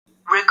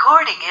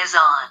Recording is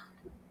on.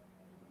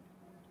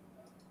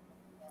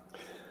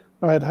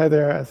 All right, hi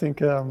there. I think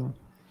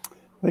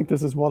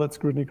this is wallet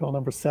scrutiny call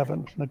number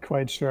 7. Not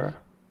quite sure.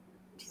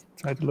 Just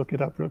try to look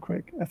it up real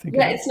quick. I think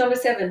it's number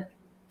 7.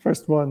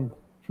 First one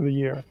for the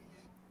year.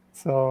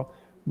 So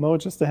Mo,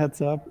 just a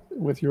heads up,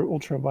 with your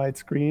ultra wide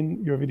screen,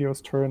 your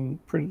videos turn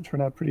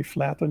out pretty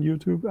flat on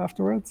YouTube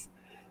afterwards.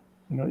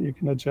 You know, you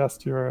can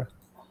adjust your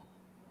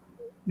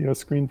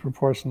screen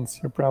proportions,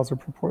 your browser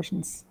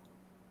proportions.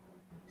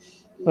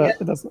 But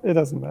it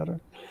doesn't matter.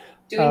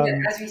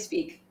 Doing that as we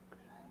speak.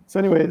 So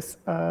anyways,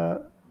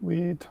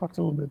 we talked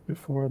a little bit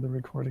before the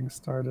recording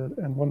started,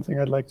 and one thing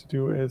I'd like to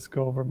do is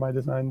go over my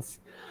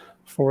designs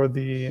for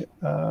the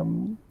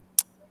kind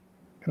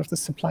of the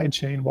supply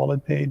chain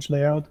wallet page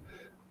layout,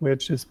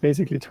 which is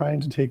basically trying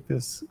to take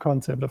this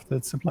concept of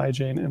the supply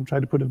chain and try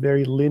to put a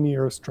very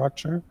linear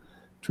structure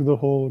to the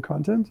whole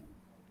content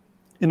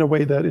in a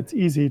way that it's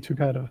easy to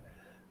kind of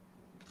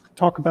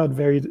talk about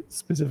very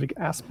specific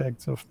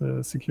aspects of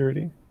the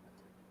security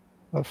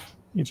of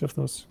each of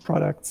those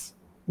products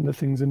and the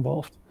things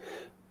involved.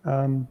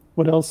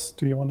 What else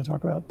do you want to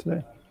talk about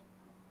today?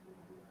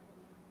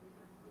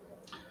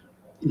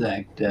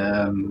 Like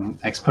the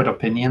expert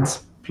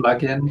opinions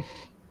plugin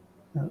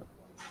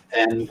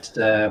and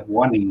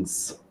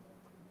warnings.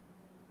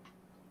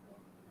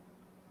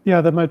 Yeah,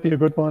 that might be a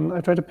good one.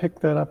 I tried to pick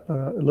that up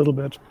a little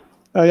bit.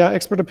 Yeah,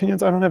 expert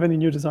opinions. I don't have any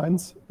new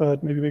designs,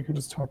 but maybe we can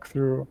just talk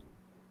through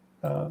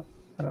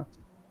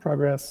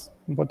progress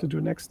and what to do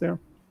next there.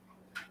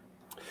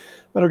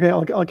 But okay,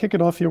 I'll kick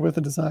it off here with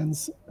the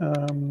designs.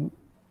 I'm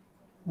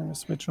gonna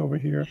switch over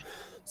here.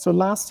 So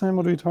last time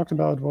what we talked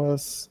about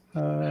was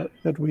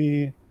that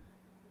we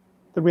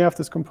have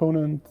this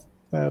component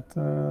that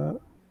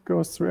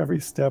goes through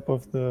every step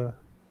of the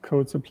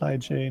code supply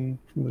chain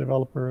from the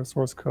developer,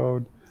 source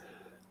code.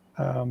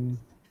 I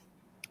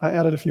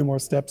added a few more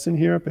steps in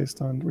here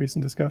based on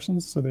recent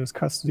discussions. So there's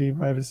custody,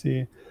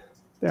 privacy,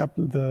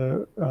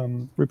 the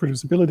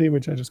reproducibility,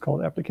 which I just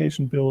called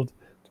application build,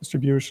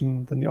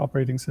 distribution, then the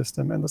operating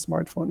system, and the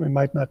smartphone. We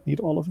might not need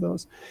all of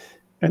those.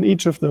 And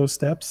each of those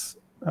steps,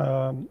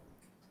 so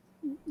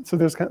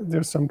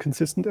there's some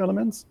consistent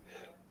elements,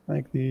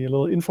 like the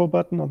little info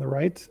button on the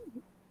right.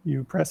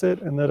 You press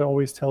it, and that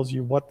always tells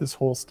you what this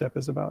whole step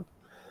is about.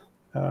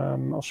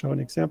 I'll show an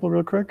example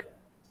real quick.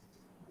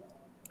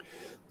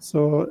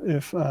 So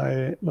if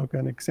I look at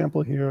an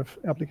example here of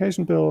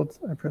application build,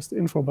 I press the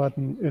info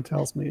button, it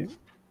tells me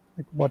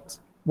like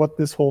what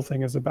this whole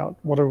thing is about.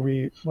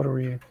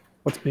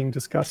 What's being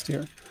discussed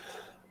here.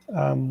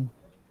 And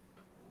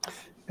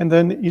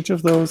then each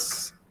of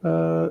those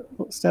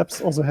steps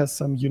also has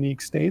some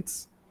unique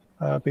states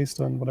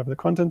based on whatever the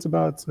content's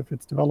about. So if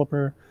it's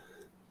developer,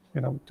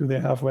 do they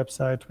have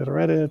website, Twitter,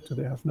 Reddit? Do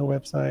they have no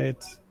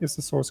website? Is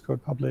the source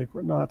code public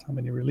or not? How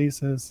many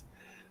releases?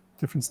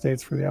 Different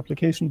states for the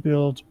application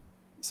build,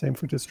 same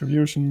for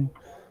distribution,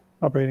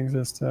 operating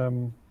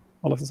system,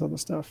 all of this other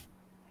stuff.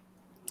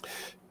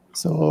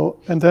 So,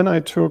 and then I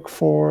took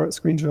 4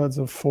 screenshots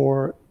of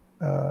 4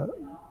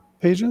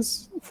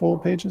 full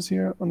pages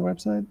here on the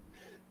website,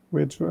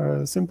 which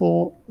are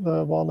simple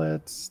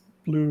wallet,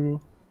 blue,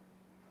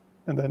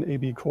 and then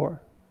AB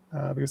core.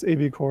 Because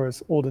AB core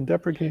is old and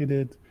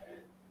deprecated,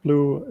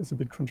 blue is a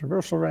bit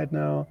controversial right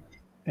now,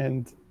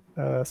 and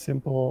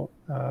simple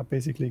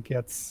basically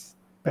gets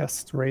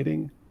best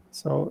rating.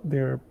 So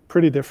they're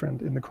pretty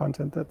different in the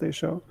content that they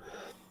show.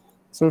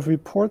 So if we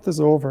port this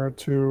over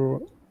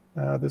to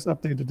this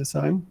updated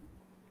design,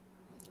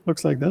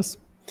 looks like this.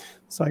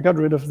 So I got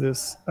rid of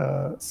this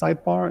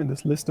sidebar and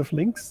this list of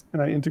links,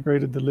 and I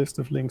integrated the list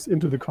of links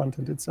into the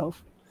content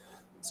itself.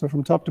 So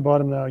from top to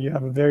bottom now, you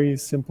have a very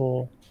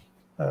simple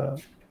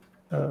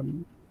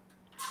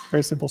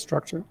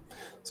structure.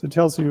 So it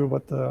tells you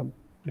what the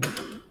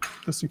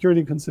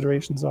security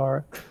considerations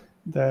are.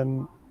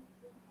 Then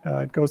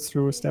it goes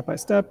through step by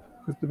step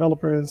with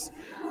developers,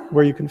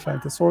 where you can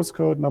find the source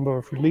code, number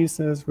of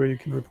releases, where you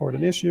can report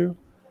an issue,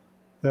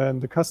 then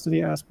the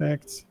custody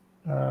aspect,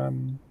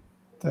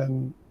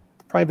 then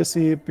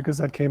privacy, because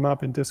that came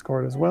up in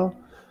Discord as well,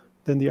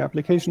 then the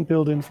application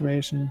build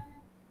information,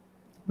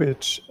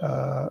 which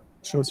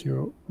shows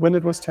you when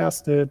it was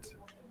tested,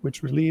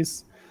 which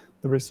release,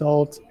 the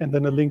result, and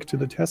then a link to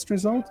the test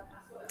result.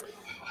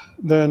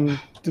 Then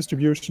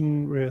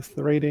distribution with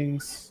the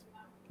ratings,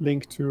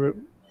 link to it,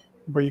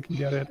 where you can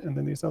get it, and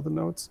then these other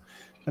notes.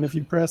 And if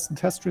you press the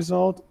test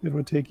result, it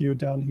would take you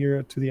down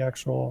here to the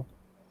actual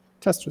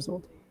test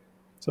result.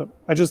 So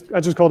I just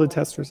called it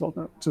test result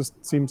now. It just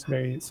seems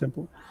very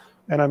simple.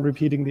 And I'm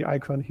repeating the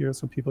icon here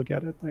so people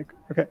get it. Like,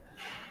 okay,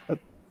 but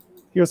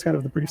here's kind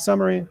of the brief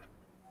summary.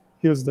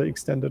 Here's the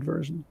extended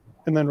version.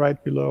 And then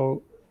right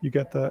below, you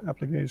get the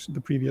application,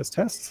 the previous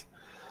tests.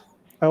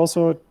 I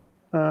also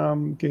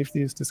gave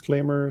these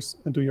disclaimers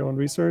and do your own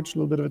research, a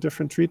little bit of a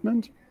different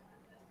treatment.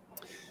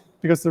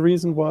 Because the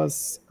reason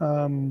was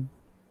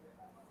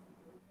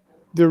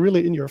they're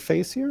really in your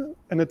face here,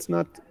 and it's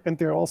not, and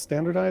they're all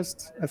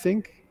standardized, I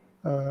think,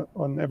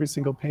 on every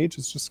single page.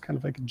 It's just kind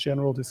of like a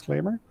general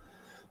disclaimer.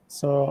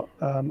 So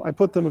I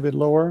put them a bit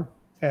lower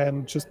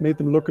and just made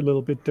them look a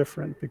little bit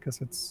different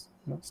because it's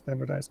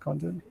standardized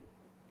content.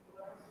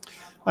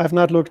 I have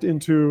not looked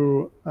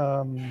into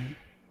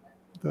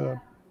the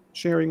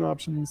sharing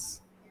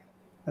options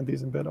and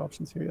these embed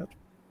options here yet.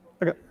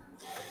 Okay.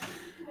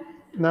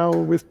 Now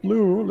with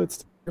blue, let's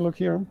take a look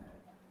here.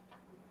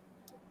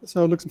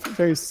 So it looks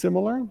very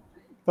similar,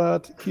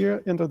 but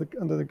here under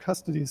the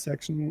custody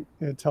section,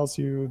 it tells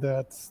you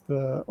that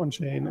the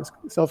on-chain is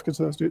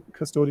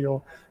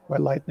self-custodial, while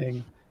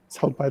Lightning is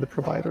held by the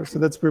provider. So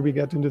that's where we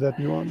get into that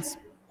nuance.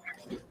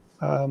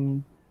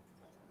 And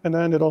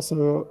then it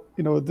also,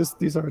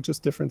 these are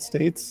just different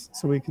states.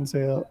 So we can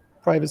say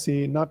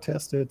privacy not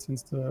tested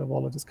since the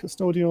wallet is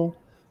custodial.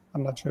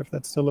 I'm not sure if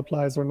that still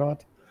applies or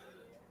not.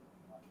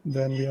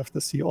 Then we have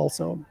the C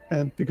also.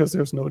 And because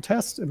there's no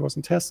test, it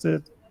wasn't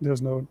tested,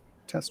 there's no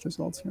test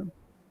results here.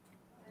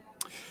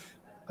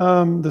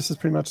 This is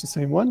pretty much the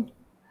same one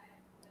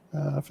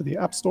for the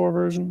App Store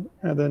version.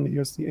 And then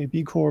here's the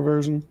AB Core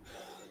version,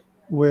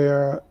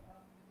 where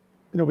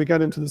we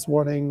get into this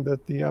warning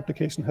that the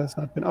application has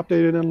not been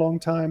updated in a long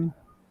time.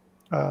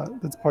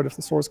 That's part of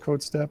the source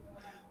code step.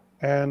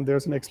 And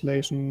there's an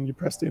explanation. You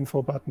press the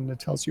info button, it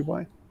tells you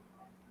why.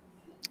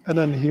 And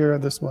then here,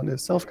 this one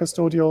is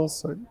self-custodial,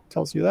 so it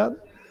tells you that.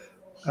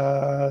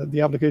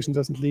 The application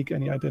doesn't leak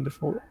any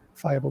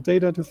identifiable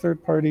data to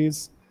third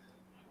parties.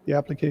 The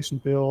application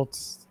built,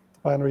 the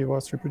binary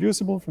was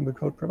reproducible from the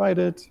code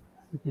provided.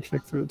 You can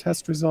click through the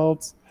test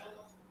results.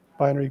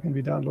 Binary can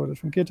be downloaded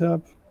from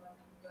GitHub.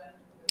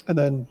 And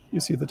then you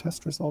see the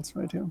test results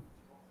right here.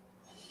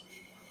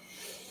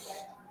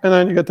 And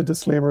then you get the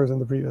disclaimers in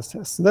the previous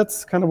test. So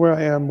that's kind of where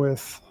I am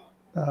with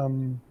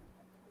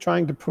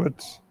trying to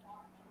put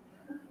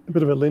a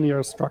bit of a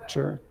linear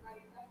structure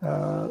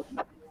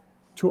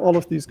to all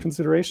of these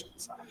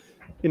considerations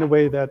in a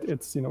way that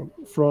it's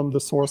from the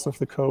source of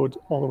the code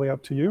all the way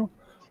up to you.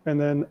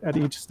 And then at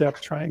each step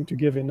trying to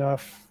give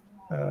enough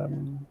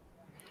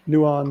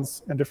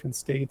nuance and different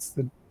states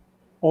that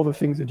all the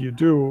things that you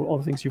do, all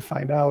the things you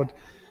find out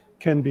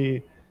can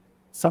be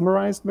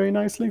summarized very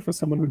nicely for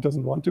someone who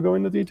doesn't want to go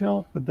into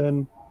detail, but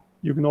then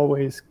you can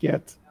always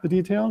get the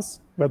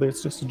details, whether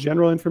it's just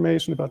general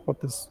information about what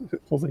this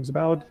whole thing's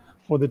about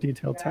or the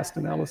detailed test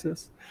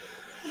analysis.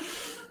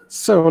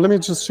 So let me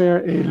just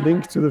share a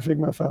link to the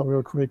Figma file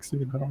real quick so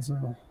you can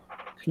also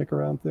click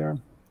around there.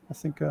 I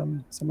think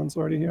someone's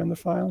already here in the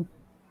file.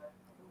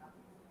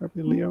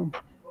 Probably Leo.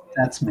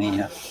 That's me,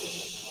 yeah.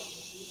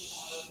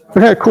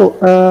 Okay, cool.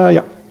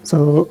 Yeah,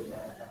 so,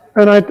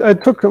 and I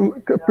took a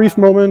brief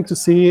moment to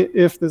see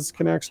if this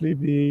can actually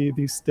be,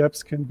 these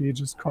steps can be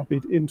just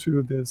copied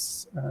into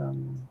this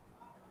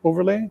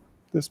overlay,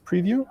 this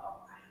preview,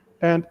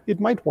 and it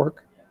might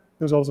work.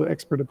 There's also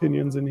expert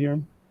opinions in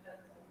here,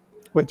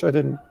 which I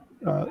didn't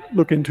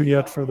look into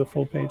yet for the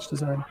full page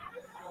design.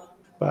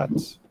 But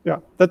yeah,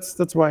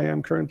 that's where I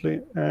am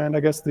currently. And I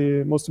guess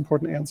the most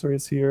important answer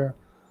is here,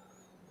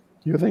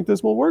 do you think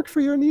this will work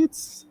for your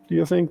needs? Do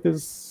you think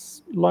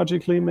this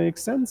logically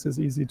makes sense, is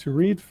easy to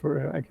read?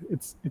 For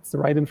it's the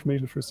right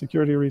information for a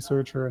security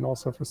researcher and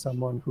also for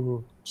someone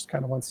who just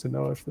kind of wants to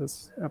know if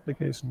this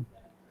application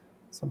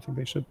is something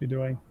they should be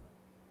doing,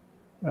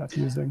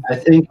 using. I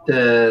think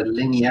the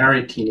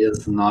linearity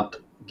is not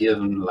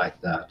given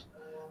like that.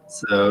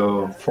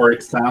 So, for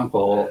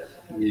example,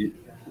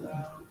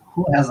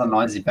 who has a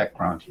noisy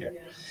background here?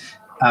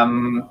 That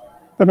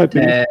might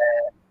be.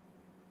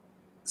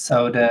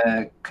 So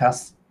the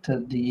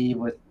custody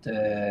with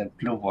the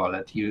Blue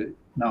Wallet,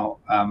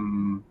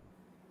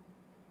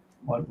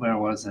 where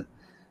was it?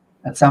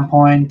 At some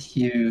point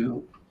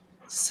you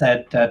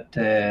said that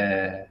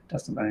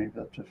doesn't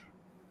matter.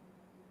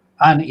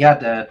 And yeah,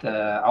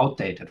 the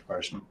outdated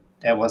version.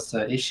 There was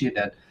the issue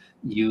that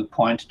you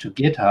point to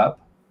GitHub,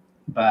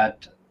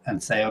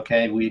 and say,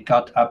 okay, we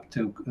got up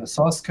to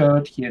source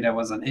code. Here there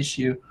was an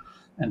issue,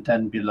 and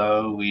then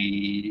below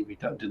we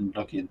didn't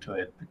look into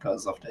it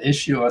because of the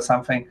issue or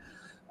something.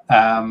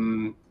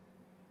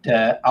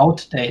 The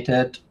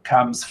outdated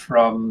comes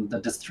from the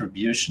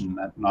distribution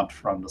and not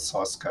from the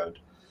source code,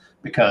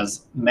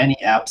 because many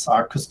apps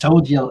are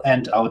custodial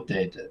and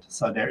outdated.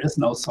 So there is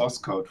no source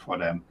code for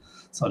them.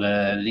 So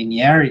the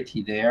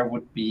linearity there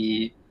would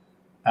be,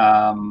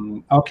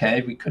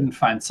 okay, we couldn't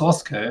find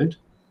source code,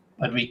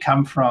 but we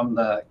come from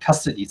the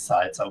custody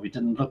side. So we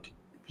didn't look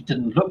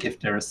if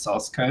there is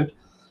source code,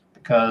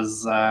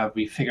 because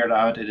we figured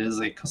out it is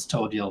a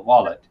custodial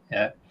wallet.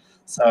 Yeah.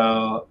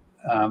 So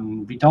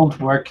we don't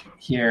work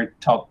here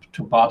top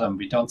to bottom.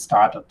 We don't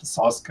start at the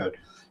source code.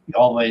 We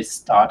always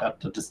start at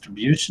the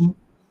distribution.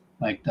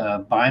 Like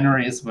the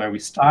binary is where we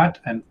start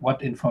and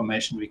what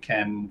information we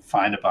can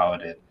find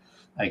about it.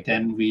 Like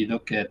then we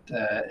look at,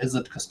 is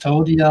it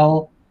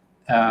custodial?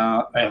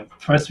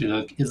 First we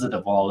look, is it a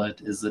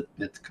wallet? Is it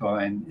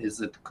Bitcoin?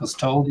 Is it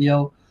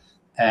custodial?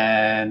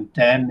 And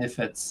then if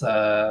it's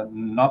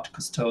not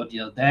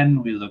custodial,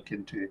 then we look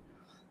into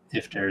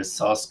if there is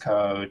source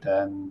code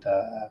and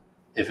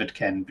if it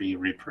can be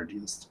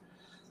reproduced.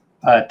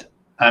 But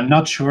I'm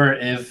not sure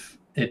if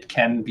it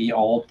can be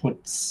all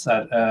put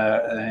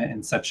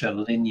in such a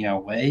linear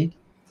way.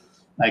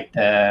 like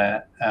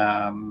the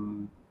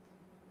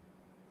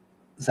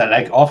so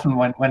like often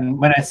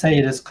when I say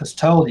it is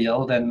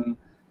custodial, then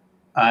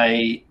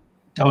I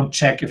don't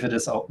check if it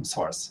is open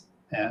source.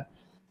 Yeah.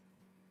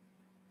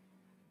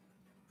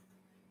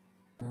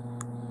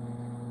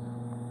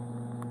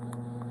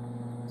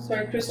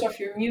 Sorry, Christoph,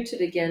 you're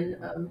muted again.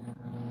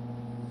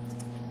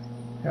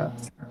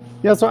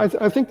 Yeah, so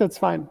I think that's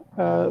fine.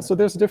 So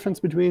there's a difference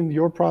between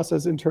your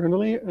process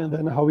internally and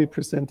then how we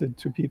present it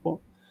to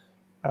people.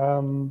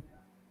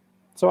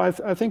 So I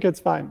think it's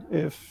fine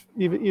if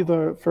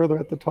either further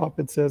at the top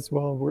it says,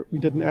 well, we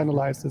didn't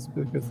analyze this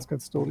because it's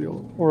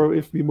custodial, or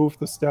if we move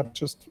the step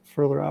just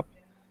further up.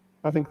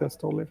 I think that's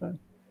totally fine.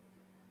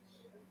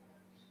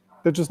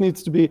 There just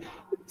needs to be,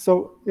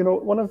 so,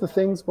 one of the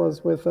things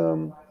was with,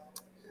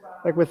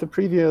 like with the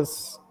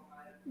previous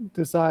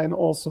design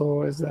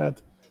also is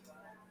that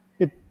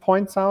it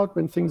points out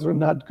when things are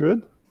not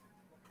good,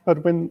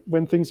 but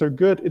when things are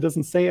good, it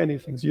doesn't say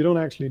anything, so you don't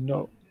actually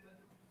know.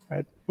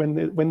 Right?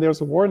 When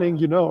there's a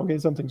warning, okay,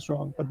 something's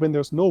wrong. But when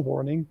there's no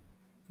warning,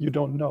 you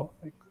don't know.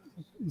 Like,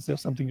 is there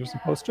something you're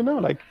supposed to know?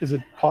 Like, is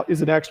it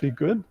actually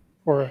good,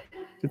 or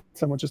did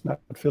someone just not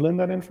fill in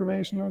that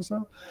information or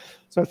so?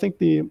 So I think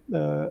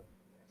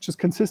just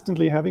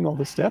consistently having all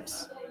the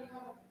steps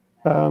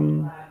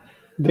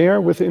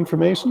there with the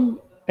information,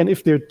 and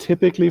if they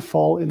typically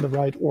fall in the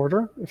right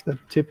order, if that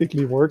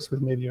typically works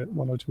with maybe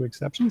one or two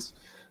exceptions,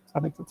 I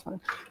think that's fine.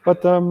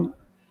 But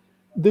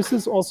this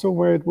is also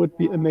where it would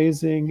be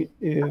amazing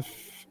if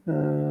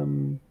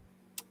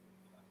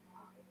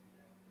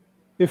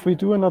we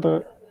do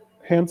another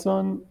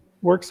hands-on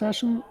work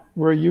session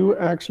where you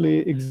actually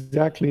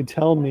exactly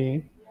tell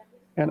me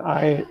and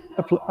I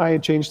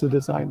change the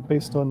design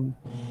based on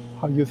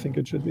how you think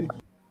it should be.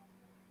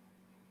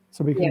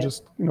 So we can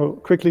just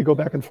quickly go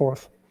back and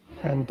forth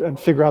and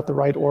figure out the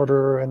right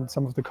order and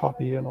some of the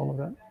copy and all of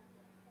that.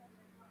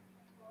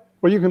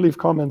 Or you can leave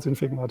comments in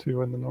Figma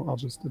too, and then I'll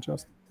just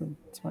adjust them.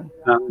 It's fine.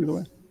 Either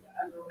way.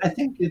 I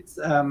think it's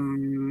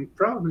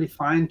probably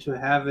fine to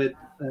have it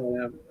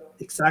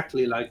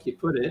exactly like you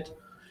put it,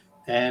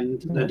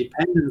 and the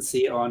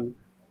dependency on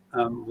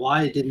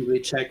why didn't we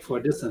check for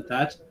this and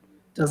that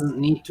doesn't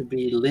need to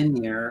be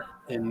linear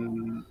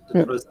in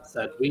the process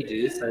that we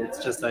do. So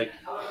it's just like,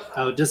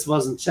 oh, this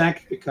wasn't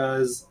checked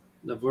because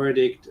the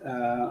verdict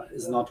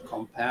is not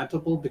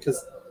compatible.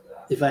 Because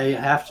if I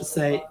have to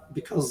say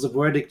because the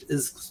verdict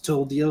is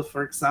custodial,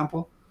 for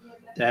example,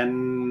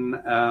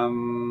 then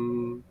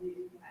I'm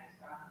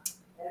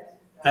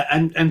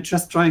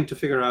just trying to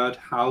figure out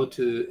how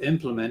to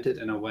implement it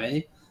in a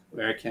way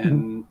where I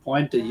can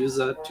point the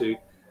user to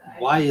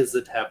why is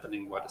it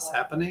happening, what is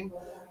happening.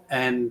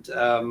 And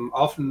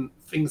often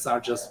things are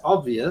just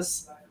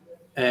obvious,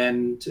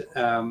 and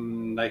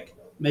like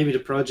maybe the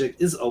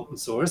project is open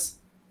source,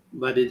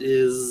 but it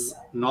is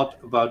not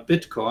about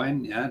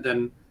Bitcoin. Yeah,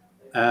 then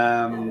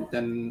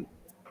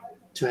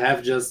to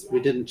have just we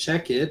didn't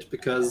check it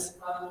because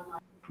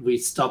we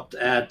stopped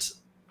at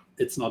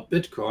it's not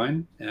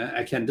Bitcoin. Yeah,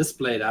 I can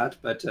display that,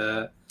 but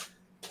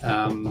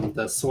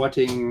the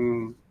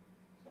sorting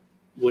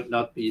would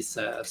not be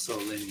so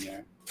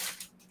linear.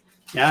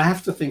 Yeah, I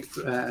have to think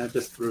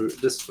this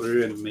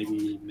through and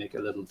maybe make a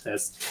little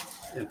test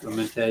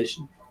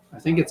implementation. I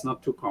think it's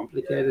not too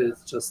complicated.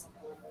 It's just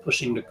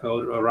pushing the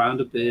code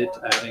around a bit,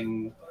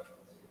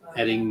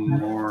 adding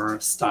more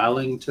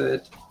styling to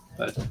it.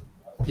 But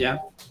yeah,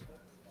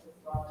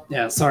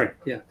 sorry,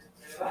 yeah.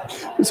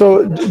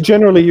 So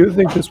generally, you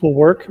think this will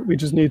work? We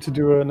just need to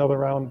do another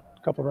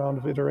couple round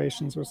of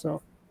iterations or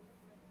so.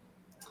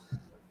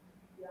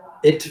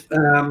 It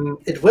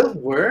will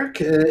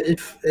work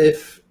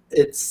if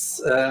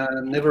it's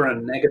never a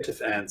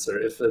negative answer.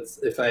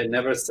 If I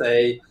never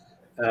say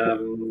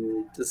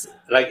this,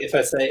 like if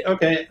I say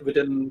okay, we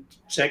didn't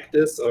check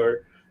this,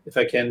 or if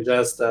I can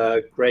just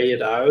gray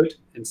it out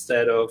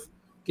instead of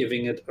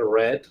giving it a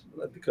red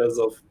because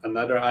of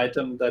another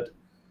item that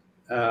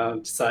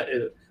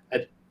decided.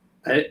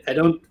 I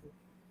don't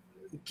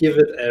give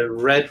it a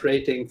red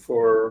rating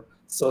for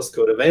source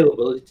code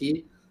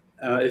availability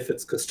if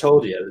it's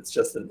custodial. It's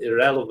just an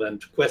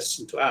irrelevant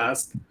question to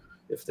ask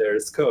if there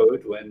is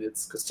code when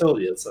it's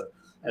custodial. So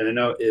I don't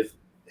know if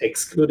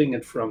excluding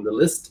it from the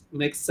list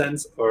makes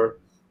sense, or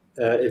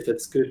if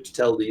it's good to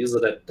tell the user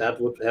that that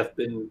would have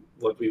been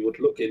what we would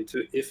look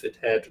into if it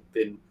had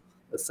been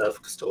a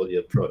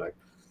self-custodial product.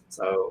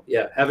 So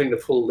yeah, having the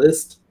full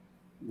list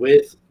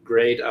with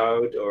grayed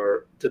out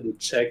or didn't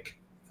check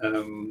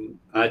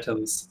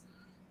items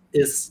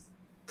is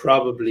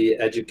probably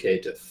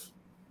educative.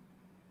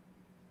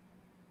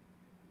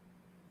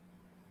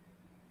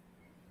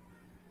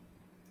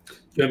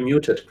 You're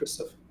muted,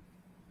 Christoph.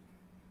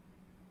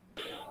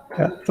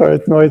 Yeah, sorry,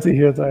 it's noisy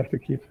here, so I have to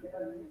keep.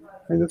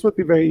 I mean, this would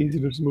be very easy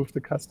to just move the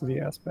custody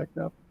aspect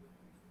up.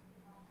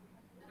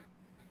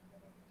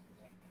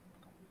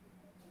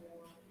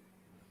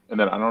 And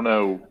then I don't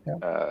know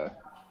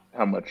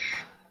how much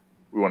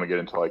we want to get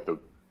into like the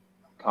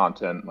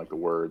content, like the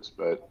words,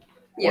 but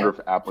I wonder if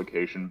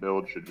application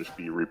build should just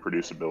be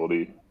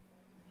reproducibility.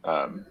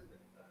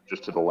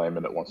 just to the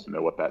layman that wants to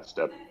know what that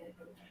step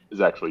is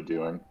actually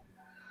doing,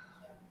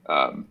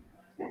 and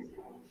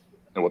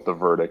what the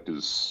verdict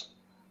is,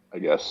 I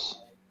guess,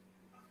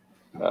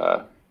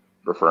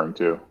 referring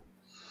to.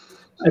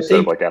 So instead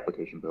of like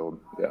application build,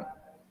 yeah.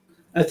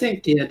 I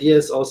think the idea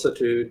is also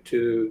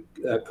to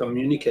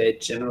communicate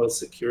general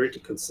security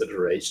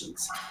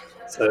considerations,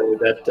 so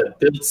that the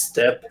build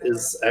step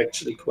is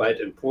actually quite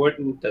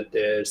important, that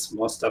there's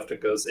more stuff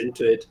that goes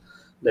into it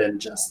than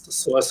just the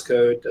source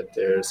code, that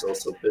there's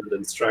also build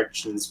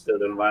instructions,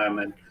 build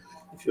environment,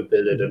 if you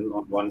build it in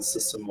one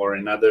system or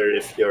another,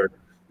 if your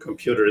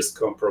computer is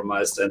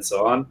compromised, and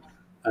so on.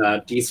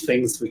 These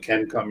things we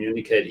can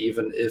communicate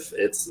even if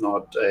it's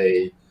not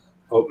a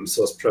open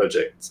source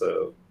project.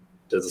 So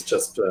this is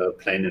just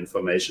plain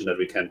information that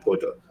we can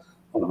put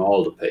on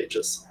all the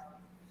pages.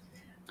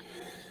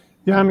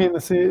 Yeah, I mean,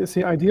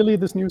 see, ideally,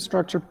 this new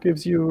structure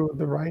gives you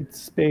the right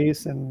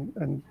space and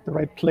the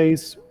right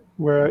place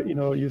where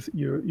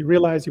you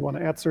realize you want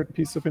to add certain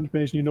pieces of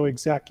information. You know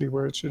exactly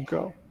where it should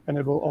go, and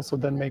it will also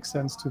then make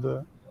sense to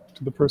the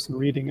person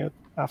reading it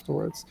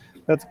afterwards.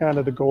 That's kind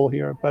of the goal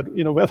here. But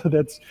whether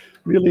that's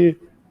really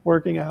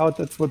working out,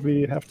 that's what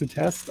we have to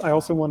test. I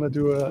also want to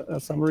do a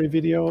summary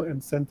video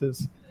and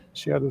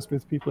share this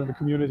with people in the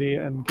community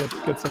and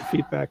get some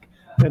feedback.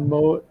 And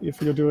Mo,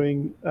 if you're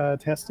doing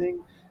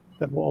testing,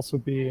 that will also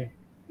be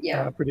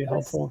pretty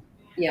helpful.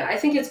 Yeah, I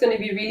think it's going to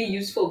be really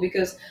useful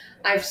because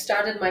I've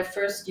started my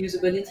first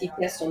usability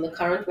test on the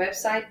current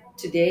website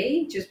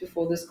today, just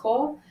before this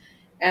call.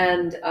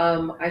 And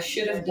I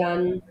should have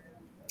done,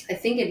 I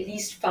think, at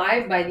least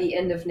 5 by the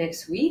end of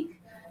next week.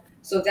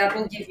 So that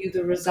will give you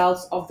the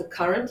results of the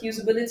current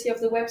usability of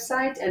the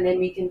website. And then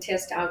we can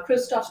test out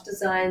Christoph's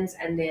designs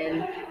and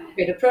then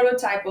create a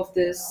prototype of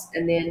this.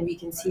 And then we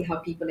can see how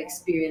people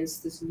experience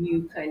this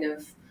new kind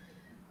of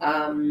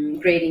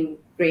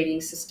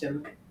grading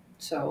system.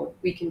 So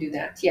we can do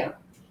that. Yeah.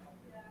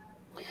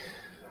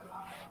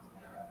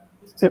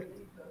 Yep.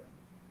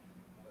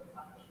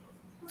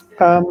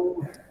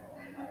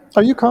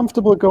 Are you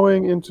comfortable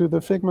going into the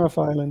Figma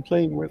file and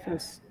playing with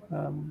this?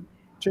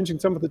 Changing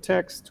some of the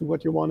text to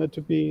what you want it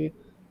to be,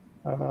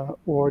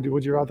 or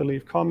would you rather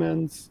leave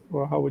comments,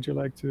 or how would you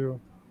like to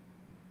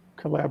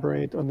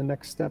collaborate on the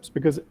next steps?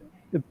 Because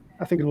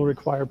I think it will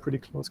require pretty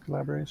close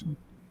collaboration.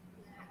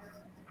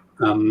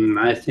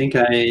 I think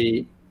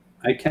I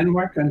can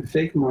work on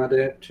Figma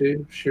there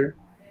too, sure.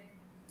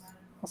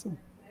 Awesome.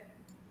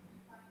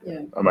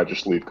 Yeah. I might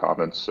just leave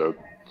comments so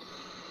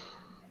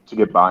to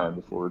get buy-in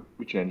before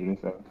we change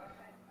anything.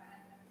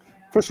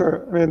 For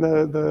sure. I mean,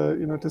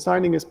 the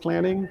designing is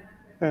planning,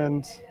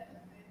 and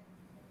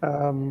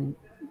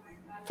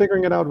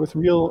figuring it out with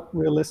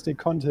realistic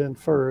content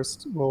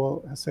first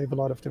will save a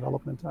lot of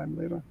development time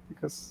later,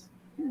 because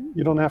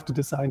you don't have to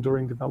design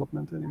during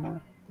development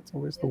anymore. That's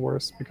always the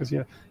worst, because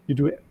you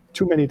do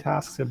too many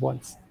tasks at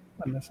once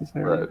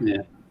unnecessarily.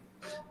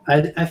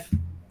 Right.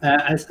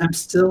 Yeah, I'm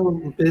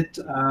still a bit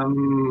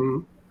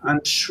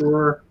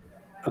unsure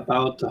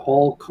about the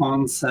whole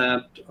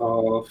concept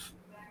of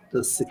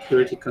the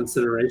security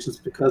considerations,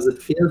 because it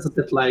feels a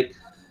bit like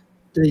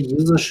the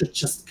user should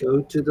just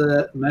go to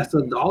the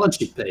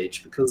methodology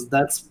page, because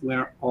that's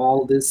where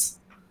all this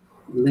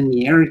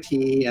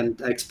linearity and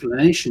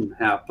explanation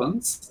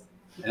happens.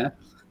 Yeah,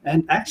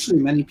 and actually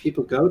many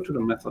people go to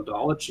the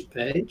methodology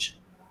page,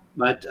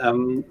 but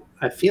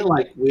I feel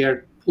like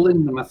we're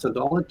pulling the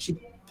methodology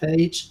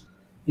page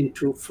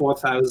into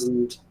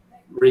 4,000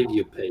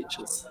 review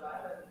pages,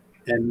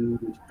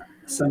 and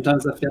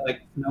sometimes I feel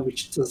like we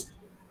should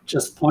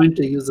just point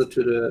the user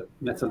to the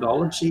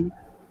methodology,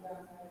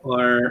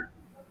 or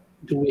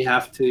do we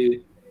have to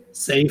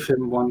save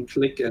him one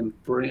click and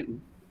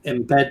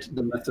embed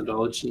the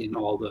methodology in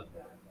all the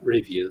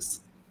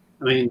reviews?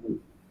 I mean,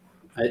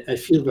 I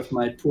feel with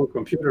my poor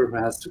computer who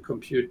has to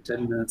compute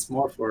 10 minutes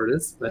more for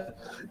this, but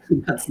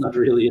that's not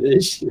really an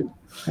issue.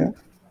 Yeah.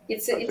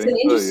 It's an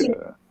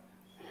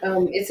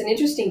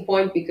interesting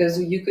point,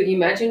 because you could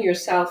imagine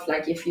yourself,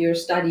 like if you're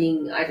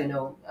studying, I don't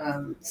know,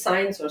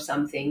 science or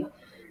something,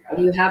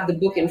 and you have the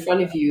book in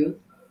front of you,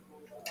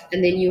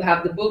 and then you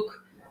have the book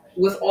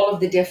with all of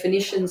the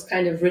definitions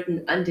kind of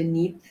written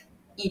underneath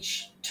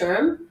each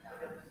term.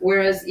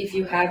 Whereas if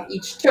you have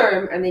each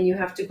term and then you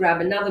have to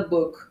grab another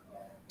book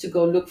to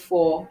go look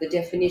for the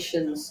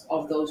definitions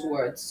of those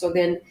words. So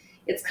then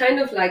it's kind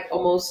of like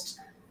almost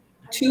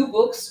 2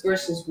 books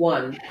versus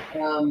 1.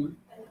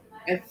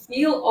 I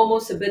feel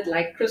almost a bit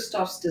like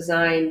Christoph's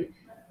design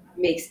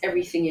makes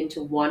everything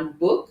into 1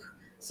 book,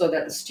 so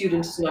that the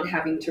student is not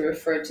having to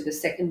refer to the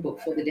second book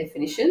for the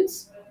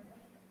definitions.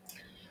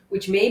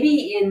 Which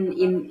maybe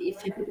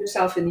if you put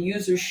yourself in the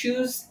user's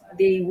shoes,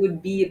 they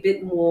would be a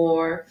bit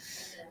more,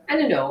 I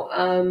don't know,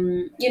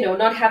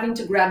 not having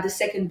to grab the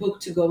second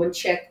book to go and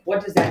check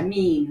what does that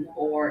mean,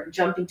 or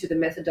jumping to the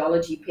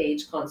methodology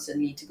page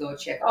constantly to go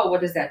check, oh,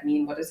 what does that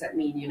mean? What does that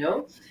mean?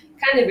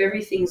 Kind of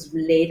everything's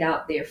laid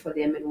out there for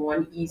them in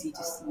one easy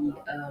to see,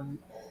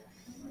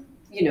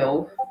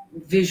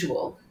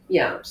 visual.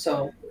 Yeah.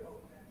 So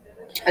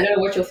I don't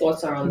know what your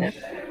thoughts are on that.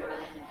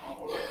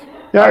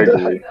 Yeah, I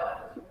agree.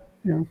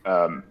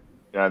 yeah.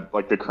 Yeah,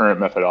 like the current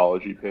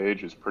methodology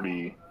page is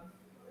pretty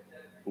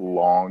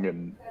long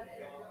and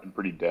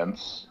pretty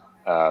dense.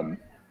 So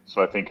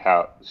I think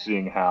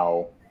seeing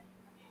how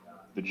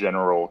the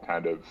general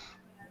kind of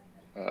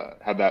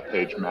how that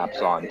page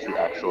maps on to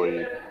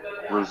actually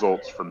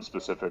results from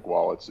specific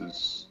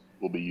wallets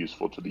will be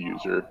useful to the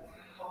user,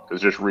 because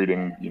just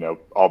reading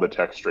all the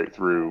text straight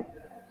through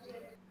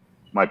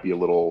might be a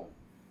little,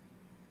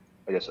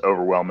 I guess,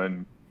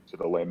 overwhelming to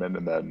the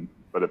layman.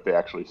 But if they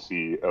actually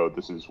see, oh,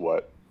 this is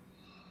what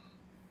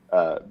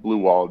Blue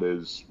Wallet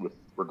is with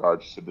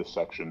regards to this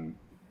section,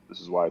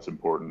 this is why it's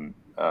important.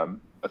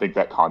 I think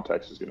that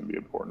context is going to be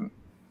important.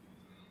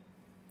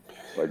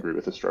 So I agree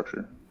with the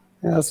structure.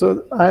 Yeah,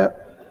 so I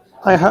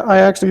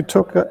actually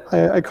took,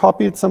 I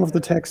copied some of the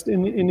text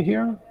in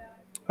here,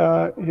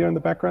 here in the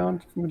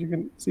background, from what you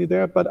can see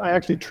there, but I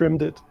actually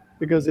trimmed it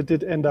because it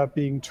did end up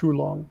being too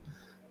long.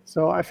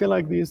 So I feel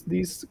like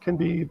these can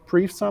be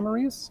brief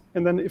summaries,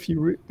 and then if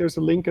there's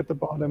a link at the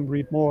bottom,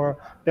 read more,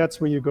 that's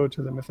where you go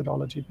to the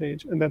methodology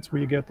page, and that's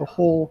where you get the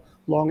whole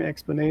long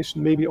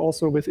explanation, maybe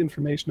also with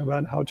information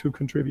about how to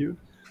contribute.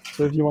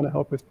 So if you want to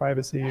help with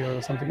privacy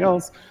or something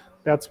else,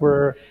 that's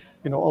where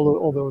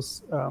all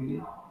those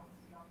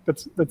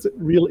that's a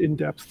real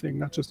in-depth thing,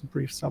 not just a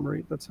brief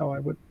summary. That's how I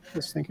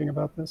was thinking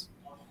about this.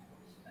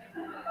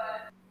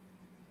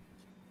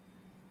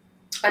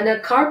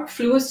 And Carp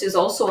Fluist is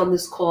also on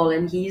this call,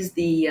 and he's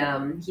the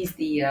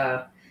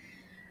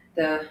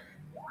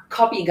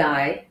copy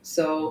guy.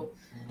 So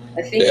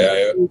I think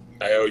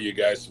I owe you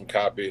guys some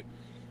copy.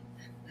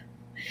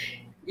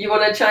 you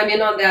want to chime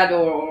in on that,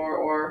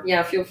 or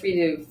yeah, feel free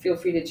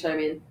to chime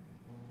in.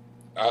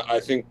 I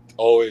think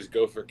always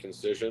go for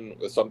concision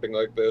with something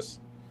like this,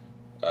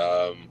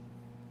 and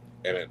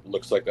it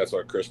looks like that's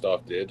what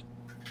Christoph did.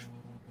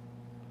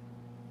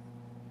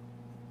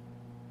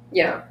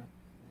 Yeah.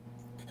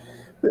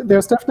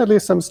 There's definitely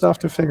some stuff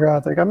to figure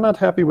out. Like, I'm not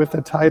happy with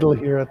the title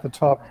here at the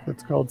top.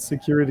 It's called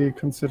Security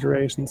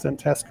Considerations and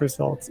Test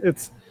Results.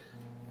 It's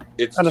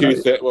two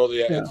things. Well,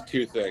 yeah, it's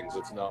two things.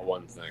 It's not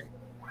one thing.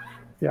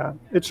 Yeah,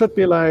 it should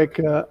be like,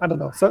 I don't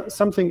know,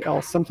 something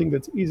else, something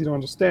that's easy to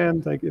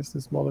understand. Like, is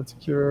this wallet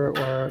secure,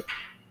 or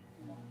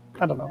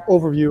I don't know,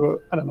 overview.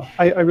 I don't know.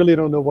 I really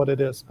don't know what it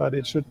is, but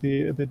it should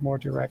be a bit more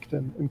direct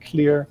and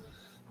clear,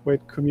 where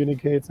it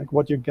communicates like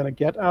what you're gonna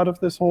get out of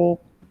this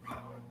whole,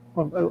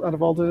 out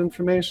of all the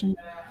information,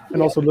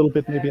 and also a little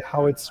bit maybe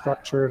how it's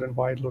structured and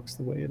why it looks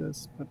the way it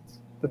is. But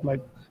that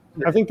might,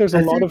 I think there's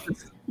a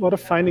lot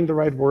of finding the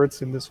right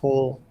words in this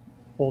whole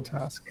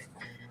task.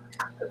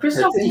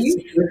 Christoph, I think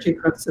security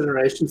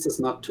considerations is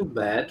not too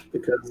bad,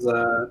 because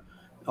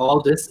all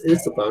this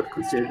is about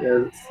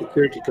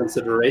security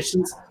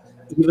considerations.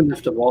 Even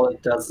if the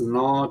wallet does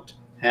not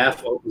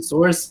have open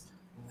source,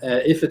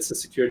 if it's a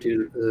security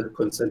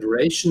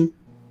consideration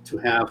to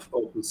have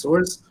open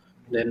source,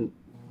 then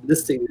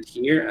listing it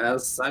here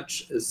as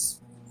such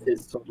is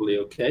totally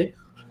okay.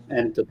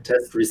 And the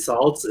test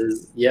results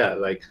is, yeah,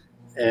 like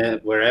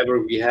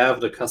wherever we have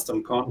the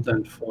custom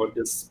content for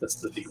this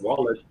specific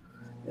wallet,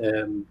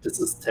 this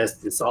is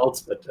test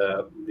results, but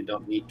we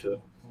don't need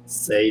to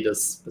say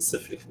this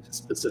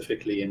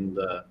specifically in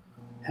the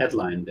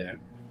headline there.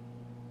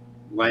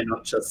 Why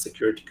not just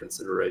security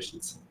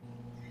considerations?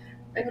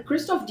 And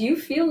Christoph, do you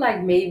feel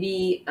like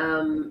maybe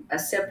a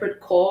separate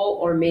call,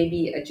 or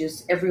maybe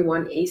just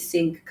everyone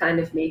async, kind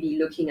of maybe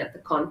looking at the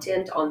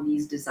content on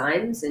these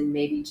designs and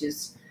maybe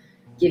just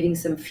giving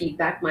some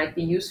feedback might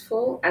be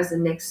useful as a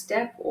next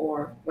step,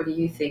 or what do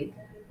you think?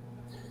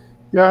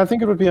 Yeah, I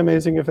think it would be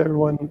amazing if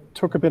everyone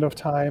took a bit of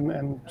time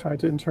and tried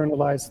to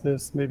internalize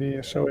this,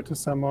 maybe show it to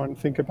someone,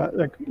 think about,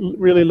 like,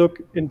 really look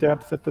in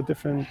depth at the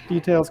different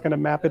details, kind of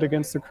map it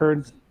against the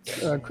current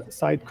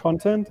site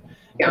content.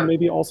 Yeah. And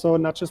maybe also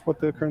not just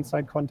what the current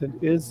site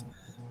content is.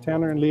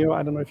 Tanner and Leo,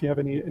 I don't know if you have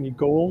any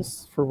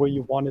goals for where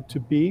you want it to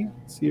be,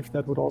 see if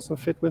that would also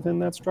fit within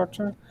that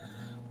structure.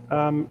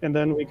 And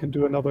then we can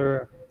do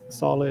another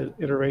solid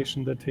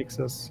iteration that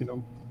takes us,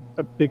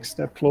 a big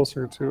step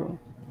closer to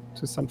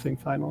something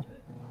final.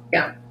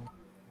 Yeah.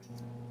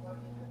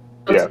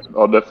 Yeah,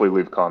 I'll definitely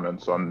leave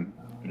comments on,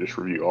 just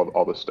review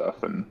all the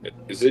stuff. And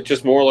is it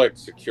just more like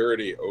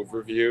security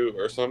overview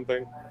or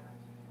something?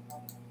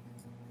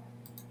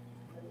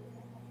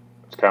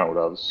 That's kind of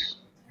what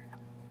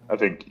I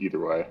think either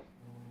way.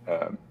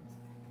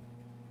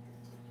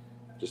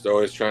 Just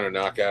always trying to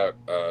knock out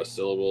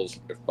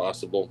syllables if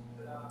possible.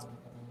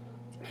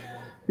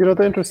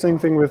 The interesting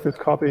thing with this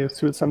copy is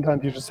too,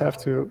 sometimes you just have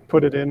to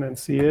put it in and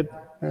see it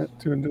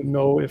to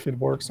know if it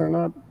works or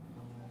not.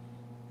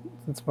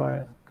 That's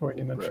why going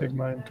in and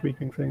Figma and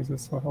tweaking things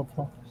is so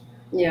helpful.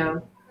 Yeah.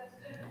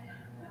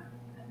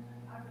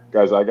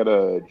 Guys, I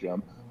gotta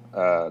jump.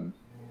 But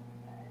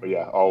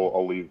yeah,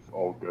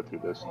 I'll go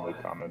through this and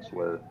leave comments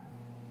where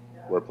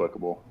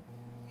applicable.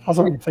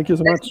 Awesome. Thank you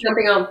so much. Thanks for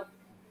jumping on.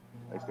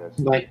 Thanks, guys.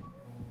 Bye.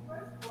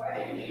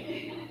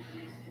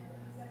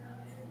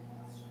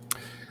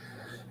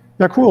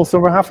 Yeah, cool. So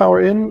we're half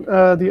hour in.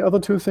 The other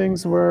two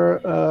things were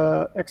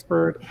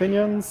expert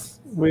opinions,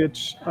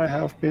 which I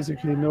have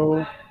basically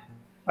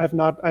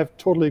I've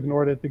totally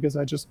ignored it because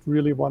I just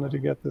really wanted to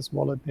get this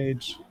wallet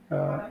page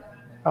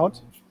out.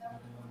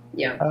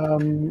 Yeah.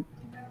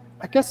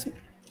 I guess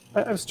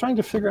I was trying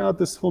to figure out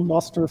this whole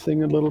Nostr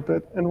thing a little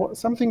bit, and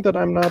something that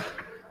I'm not.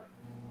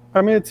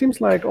 I mean, it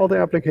seems like all the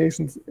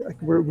applications,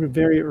 like we're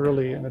very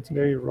early and it's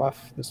very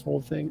rough, this whole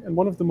thing. And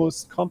one of the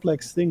most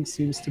complex things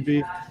seems to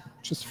be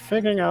just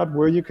figuring out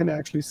where you can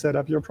actually set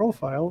up your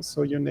profile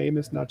so your name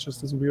is not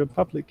just this weird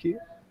public key.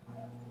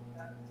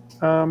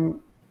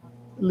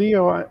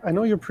 Leo, I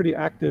know you're pretty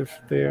active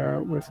there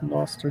with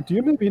Nostr. Do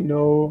you maybe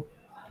know,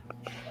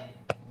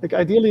 like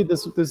ideally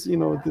this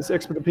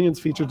expert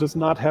opinions feature does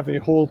not have a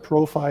whole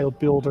profile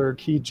builder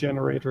key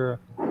generator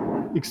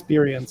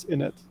experience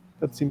in it.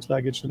 That seems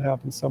like it should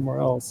happen somewhere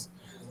else.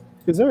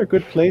 Is there a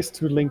good place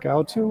to link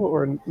out to,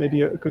 or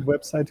maybe a good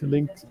website to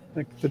link,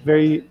 like that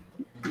very,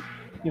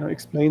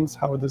 explains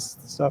how this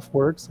stuff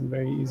works in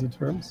very easy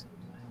terms?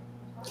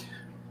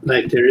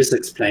 Like there is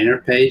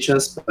explainer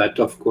pages, but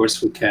of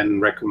course we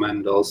can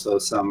recommend also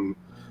some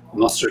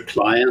Nostr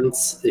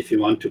clients. If you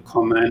want to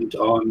comment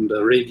on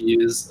the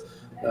reviews,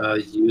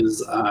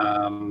 use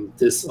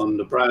this on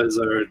the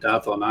browser,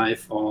 that on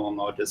iPhone,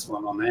 or this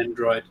one on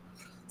Android,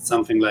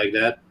 something like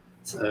that.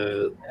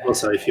 So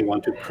also, if you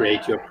want to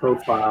create your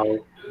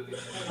profile,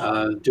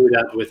 do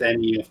that with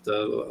any of the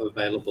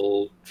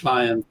available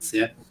clients.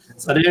 Yeah,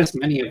 so there's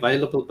many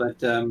available, but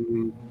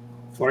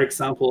for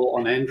example,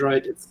 on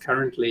Android, it's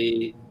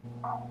currently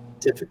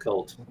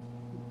difficult.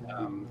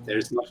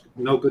 There's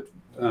no good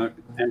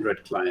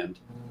Android client.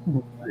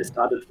 I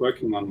started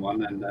working on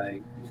one, and I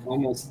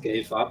almost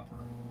gave up.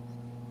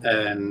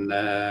 And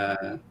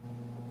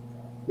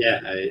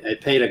yeah, I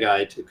paid a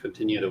guy to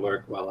continue to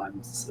work while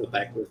I'm still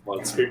back with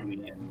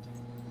Scrutiny,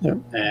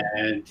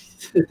 and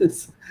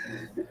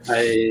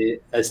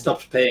I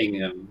stopped paying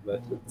him,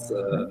 but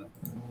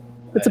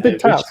it's a big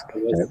task.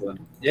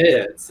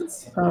 Yeah,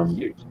 it's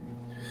huge.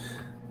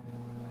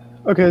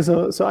 Okay,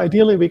 so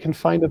ideally we can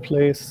find a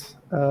place.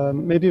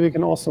 Maybe we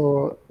can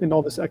also, in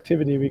all this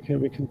activity, we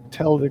can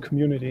tell the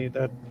community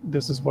that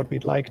this is what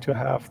we'd like to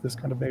have, this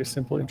kind of very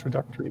simple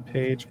introductory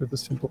page with a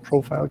simple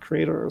profile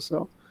creator or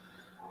so.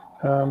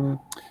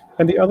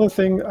 And the other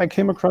thing, I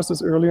came across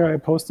this earlier, I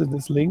posted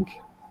this link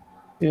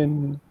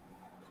in,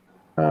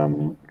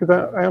 because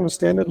I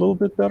understand it a little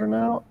bit better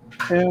now.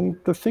 And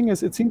the thing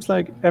is, it seems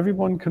like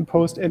everyone can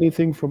post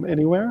anything from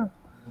anywhere.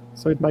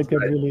 So it might get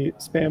really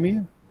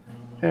spammy.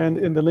 And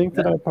in the link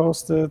that I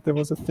posted, there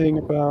was a thing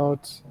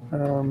about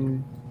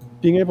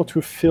being able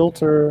to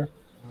filter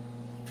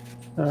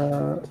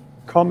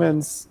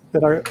comments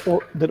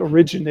that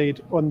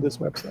originate on this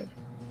website.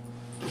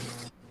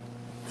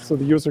 So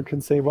the user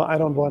can say, well, I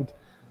don't want to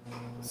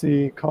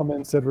see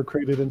comments that were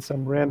created in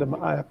some random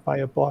app by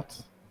a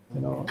bot,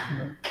 in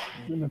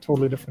a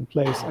totally different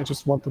place. I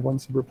just want the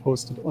ones that were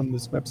posted on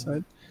this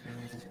website.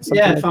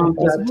 Yeah, I found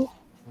that.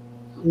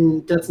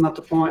 That's not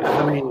the point.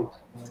 I mean,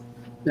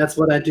 that's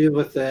what I do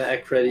with the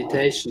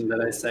accreditation. That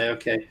I say,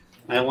 okay,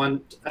 I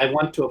want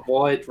to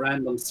avoid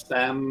random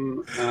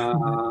spam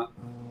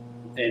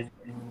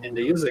in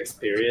the user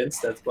experience.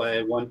 That's why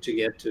I want to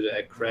get to the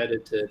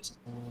accredited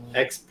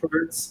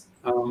experts,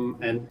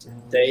 and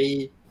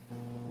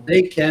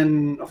they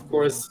can, of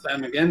course,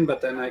 spam again, but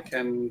then I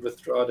can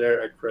withdraw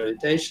their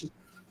accreditation.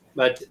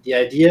 But the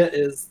idea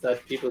is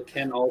that people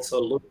can also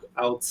look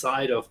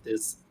outside of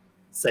this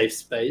safe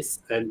space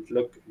and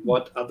look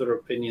what other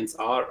opinions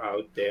are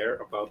out there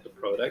about the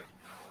product.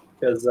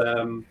 Because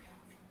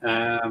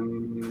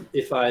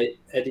if I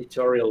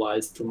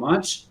editorialize too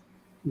much,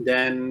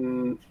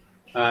 then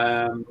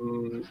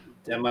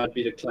there might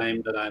be the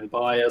claim that I'm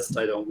biased.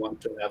 I don't want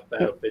to have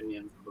bad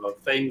opinions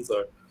about things,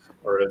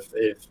 or if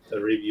the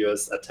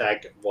reviewers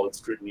attack Vault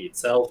Scrutiny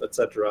itself,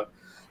 etc.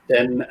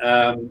 Then,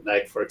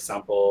 like for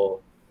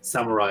example,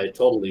 Samurai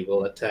totally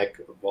will attack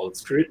Vault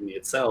Scrutiny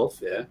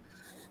itself. Yeah.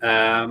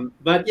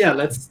 But yeah,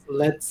 let's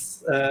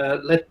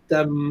let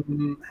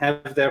them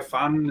have their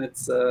fun.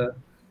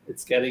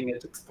 It's getting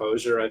it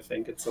exposure. I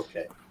think it's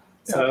okay.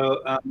 Yeah.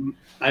 So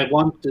I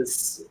want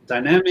this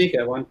dynamic.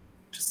 I want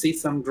to see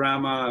some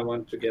drama. I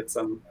want to get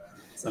some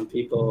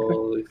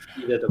people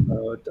heated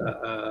about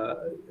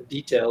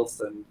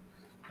details and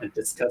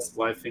discuss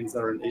why things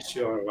are an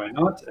issue or why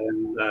not.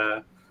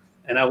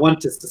 And I want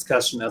this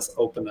discussion as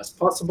open as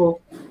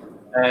possible.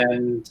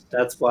 And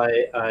that's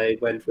why I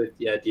went with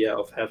the idea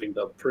of having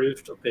the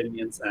approved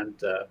opinions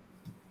and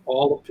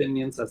all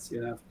opinions, as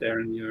you have there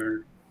in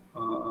your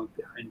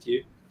behind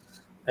you.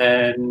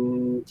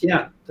 And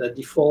yeah, the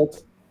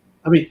default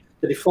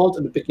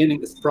in the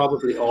beginning is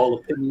probably all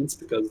opinions,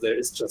 because there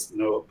is just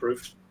no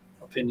approved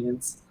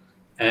opinions.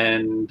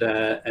 And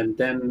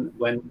then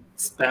when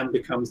spam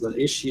becomes an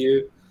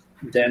issue,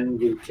 then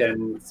we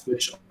can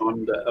switch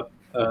on the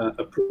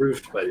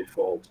approved by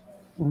default,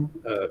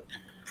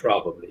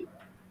 probably.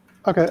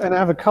 Okay, and I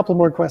have a couple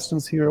more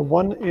questions here.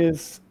 One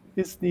is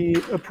the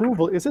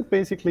approval, is it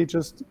basically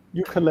just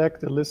you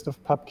collect a list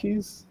of pub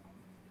keys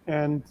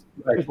and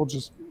Right. it will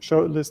just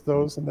list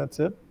those, and that's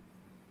it.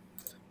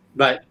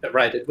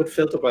 Right. It would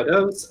filter by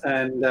those,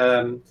 and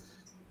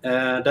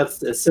that's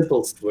the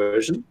simplest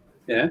version.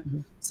 Yeah.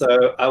 So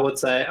I would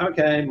say,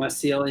 okay,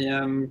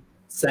 Mycelium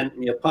sent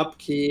me a pub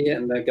key,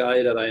 and the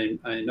guy that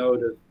I know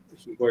that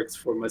he works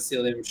for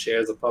Mycelium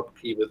shares a pub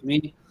key with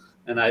me,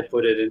 and I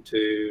put it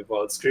into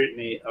Wallet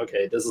Scrutiny.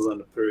 Okay, this is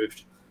an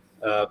approved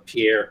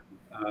peer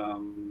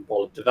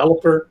wallet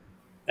developer,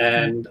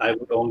 and I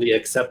would only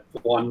accept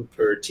one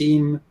per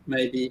team,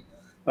 maybe.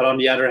 But on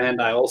the other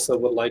hand, I also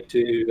would like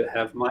to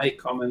have my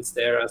comments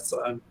there as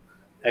an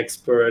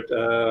expert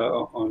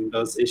on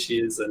those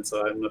issues, and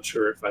so I'm not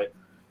sure if I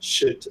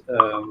should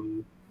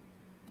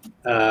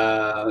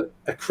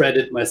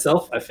accredit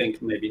myself. I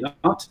think maybe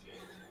not.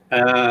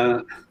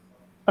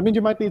 I mean,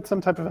 you might need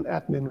some type of an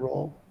admin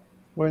role,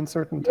 where in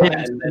certain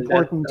times it's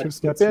important to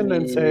step in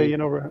and say, you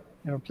know,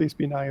 please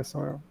be nice,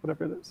 or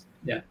whatever it is.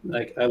 Yeah,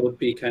 like I would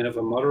be kind of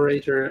a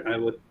moderator. I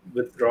would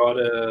withdraw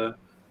the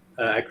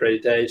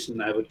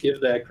accreditation. I would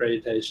give the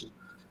accreditation.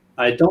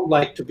 I don't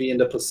like to be in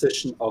the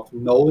position of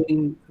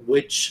knowing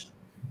which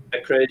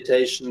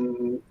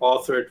accreditation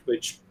authored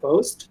which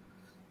post,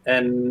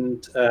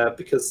 and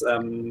because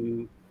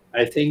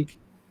I think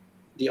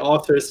the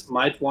authors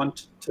might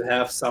want to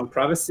have some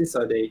privacy,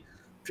 so they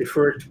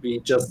prefer to be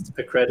just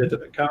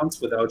accredited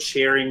accounts without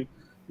sharing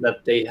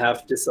that they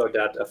have this or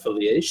that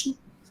affiliation.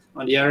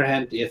 On the other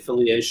hand, the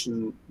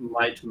affiliation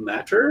might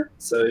matter.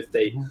 So if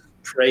they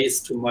praise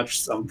too much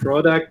some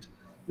product,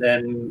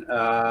 then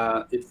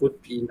it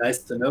would be nice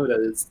to know that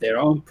it's their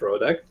own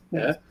product.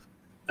 Yes.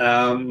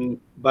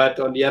 But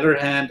on the other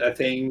hand, I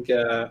think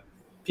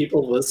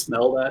people will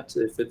smell that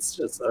if it's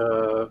just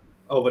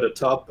over the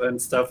top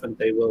and stuff, and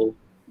they will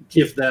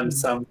give them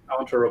some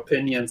counter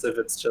opinions if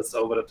it's just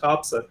over the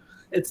top. So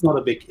it's not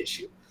a big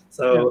issue.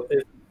 So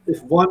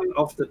if one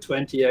of the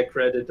 20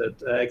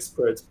 accredited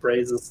experts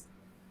praises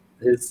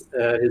his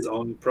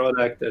own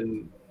product,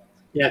 and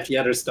if the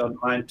others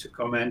don't mind to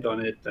comment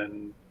on it,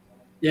 then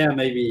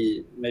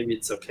maybe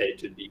it's okay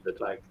to leave it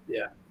like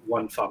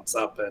one thumbs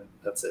up and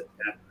that's it.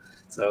 Yeah.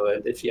 So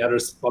and if the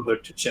others bother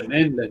to chime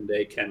in, then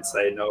they can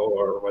say no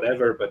or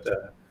whatever. But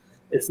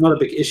it's not a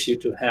big issue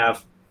to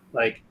have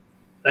like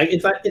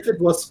if it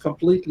was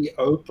completely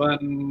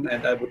open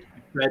and I would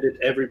credit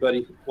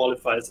everybody who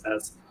qualifies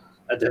as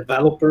a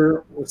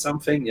developer or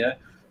something,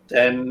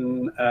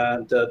 then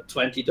the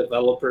 20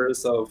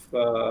 developers of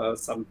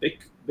some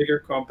bigger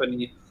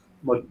company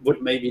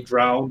would maybe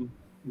drown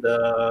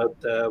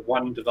the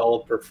one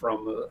developer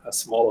from a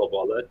smaller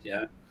wallet,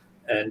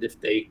 and if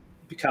they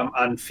become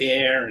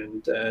unfair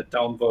and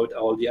downvote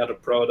all the other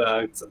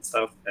products and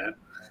stuff,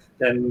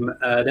 then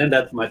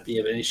that might be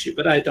an issue.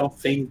 But I don't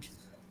think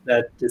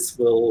that this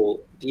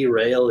will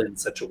derail in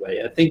such a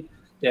way. I think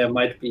there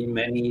might be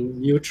many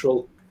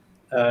neutrally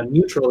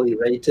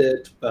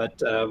rated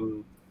but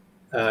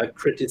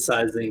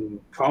criticizing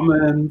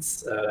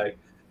comments,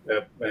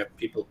 where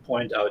people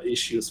point out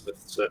issues with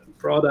certain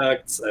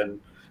products, and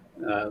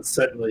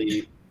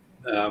certainly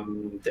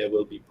there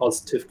will be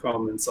positive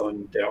comments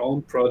on their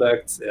own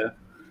products.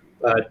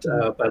 But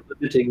by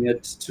limiting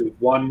it to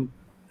one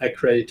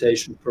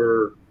accreditation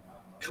per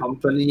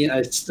company,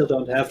 I still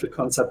don't have the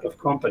concept of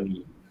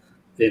company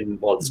in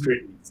Wallet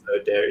Scrutiny. So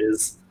there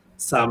is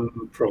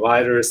some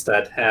providers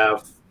that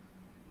have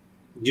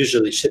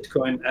usually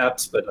shitcoin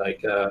apps, but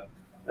like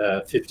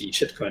 50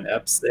 shitcoin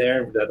apps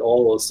there that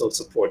all also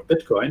support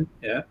Bitcoin.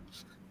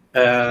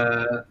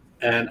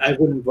 And I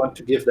wouldn't want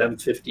to give them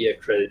 50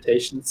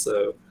 accreditations.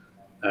 So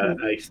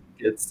I think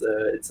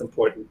it's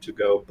important to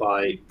go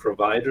by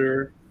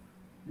provider.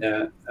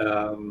 I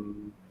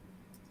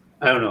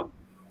don't know,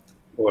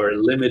 or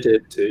limit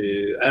it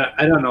to.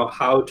 I don't know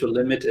how to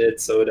limit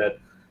it so that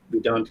we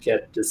don't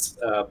get this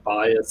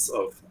bias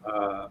of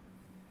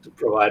the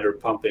provider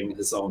pumping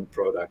his own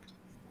product.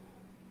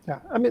 Yeah,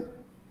 I mean,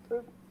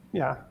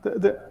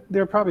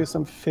 there are probably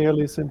some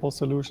fairly simple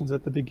solutions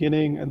at the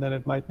beginning, and then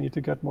it might need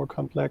to get more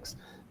complex.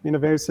 I mean, a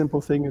very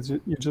simple thing is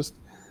you just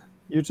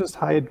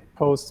hide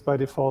posts by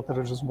default that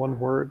are just one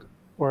word,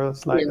 or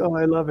it's like, oh,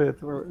 I love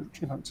it, or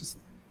just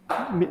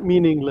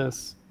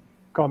meaningless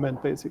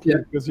comment basically,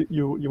 because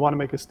you want to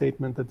make a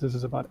statement that this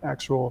is about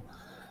actual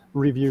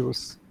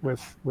reviews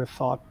with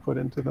thought put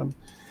into them.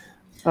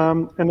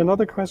 And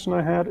another question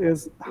I had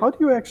is, how do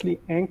you actually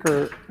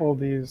anchor all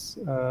these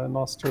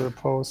Nostr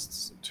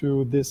posts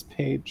to this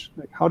page?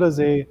 Like, how does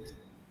this,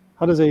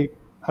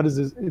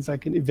 it's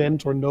like an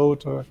event or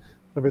note or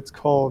whatever it's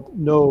called,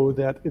 know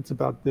that it's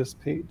about this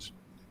page?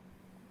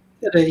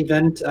 The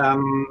event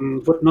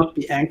would not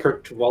be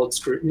anchored to Wallet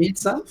Scrutiny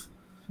itself.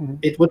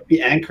 It would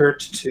be anchored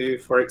to,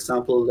 for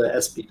example, the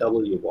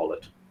SBW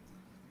wallet.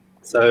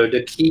 So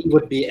the key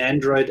would be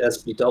Android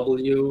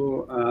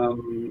SBW,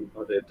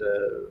 or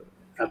the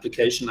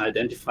application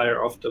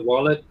identifier of the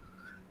wallet.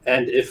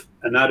 And if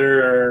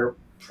another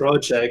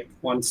project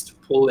wants to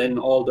pull in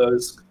all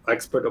those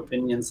expert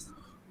opinions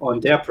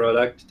on their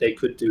product, they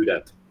could do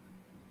that.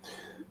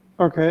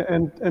 Okay,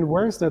 and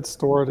where is that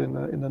stored in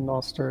the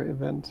Nostr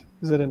event?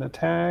 Is it in a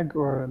tag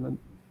or in a...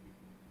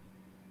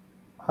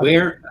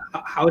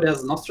 How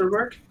does Nostr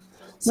work?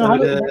 No,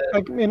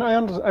 I mean,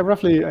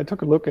 I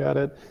took a look at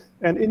it,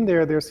 and in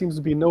there seems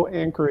to be no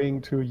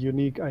anchoring to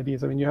unique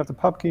IDs. I mean, you have the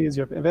pub keys,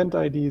 you have event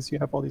IDs, you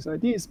have all these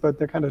IDs, but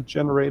they're kind of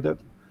generated.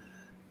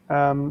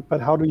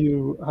 But how do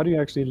you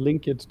actually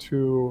link it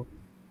to,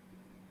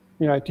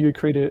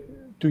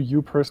 do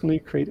you personally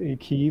create a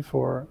key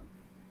for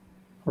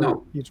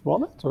No. each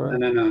wallet? Or?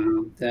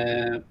 No.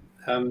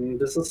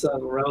 This is a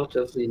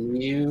relatively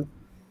new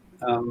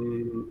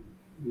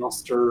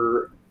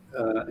Nostr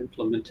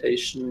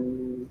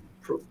implementation.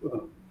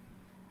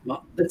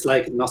 It's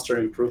like Nostr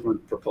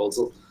improvement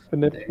proposal. The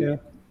NIP, yeah.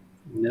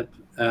 NIP,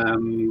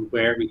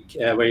 where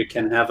you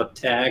can have a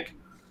tag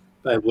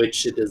by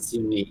which it is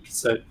unique.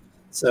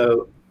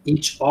 So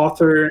each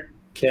author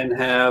can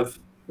have,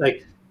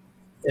 like,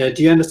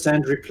 do you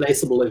understand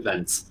replaceable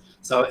events?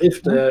 So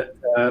if the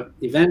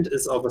event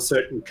is of a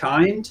certain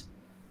kind,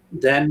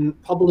 then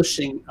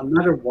publishing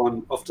another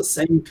one of the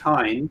same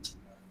kind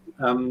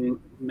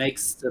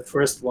makes the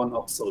first one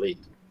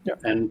obsolete. Yeah.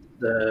 And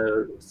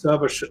the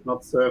server should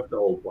not serve the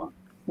old one.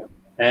 Yeah.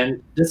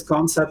 And this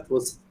concept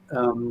was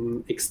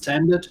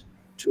extended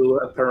to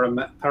a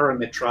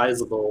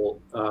parameterizable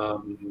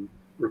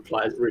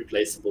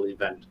replaceable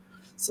event.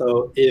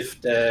 So if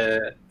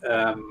the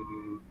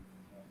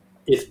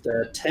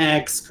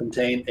tags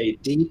contain a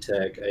D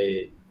tag,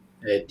 a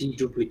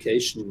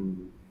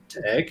deduplication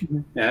tag,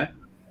 yeah,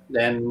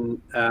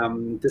 then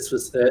this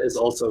is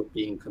also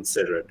being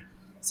considered.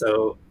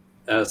 So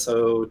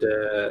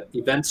the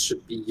events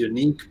should be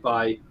unique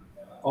by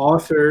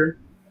author,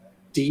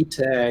 D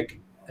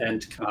tag,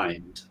 and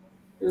kind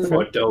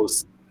for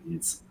those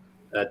things.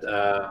 That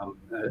I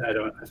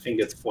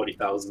think it's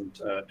 40,000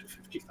 to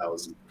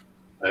 50,000.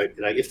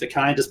 Like if the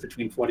kind is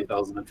between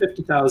 40,000 and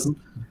 50,000,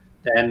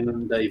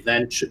 then the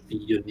event should be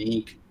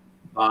unique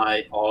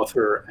by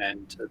author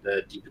and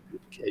the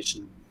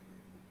deduplication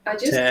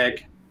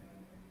tag.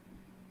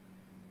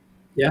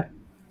 Yeah.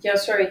 Yeah,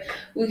 sorry,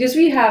 because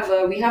we have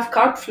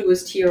Carp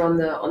Fluist here on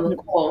the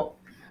call,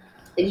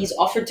 and he's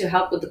offered to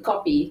help with the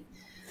copy.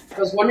 I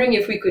was wondering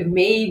if we could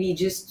maybe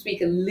just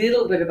speak a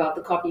little bit about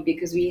the copy,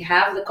 because we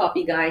have the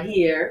copy guy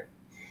here,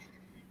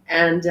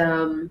 and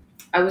I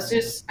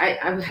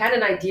had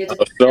an idea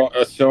to.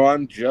 So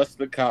I'm just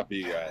the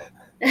copy guy.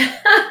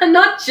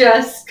 Not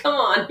just. Come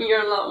on,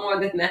 you're a lot more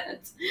than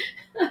that.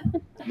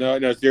 No,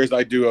 seriously,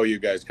 I do owe you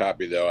guys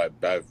copy though.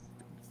 I've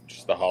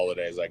just the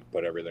holidays, I can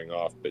put everything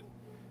off, but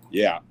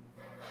yeah.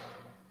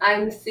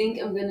 I think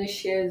I'm gonna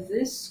share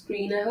this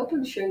screen. I hope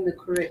I'm sharing the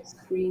correct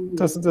screen here.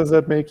 Does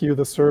that make you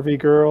the survey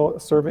girl,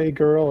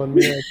 and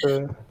me like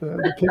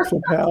the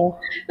pixel pal?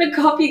 The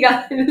copy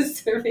guy and the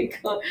survey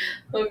girl.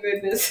 Oh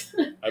goodness.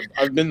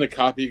 I've been the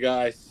copy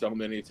guy so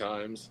many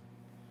times.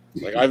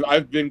 Like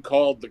I've been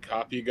called the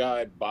copy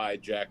guy by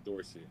Jack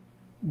Dorsey.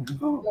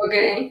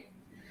 Okay.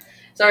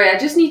 Sorry,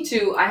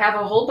 I have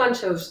a whole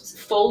bunch of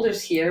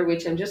folders here,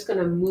 which I'm just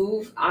gonna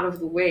move out of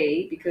the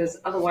way, because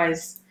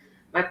otherwise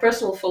my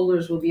personal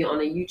folders will be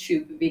on a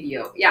YouTube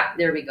video. Yeah,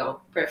 there we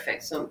go.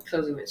 Perfect. So I'm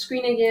closing my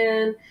screen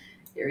again.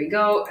 There we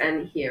go.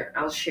 And here,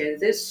 I'll share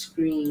this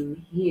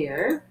screen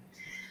here.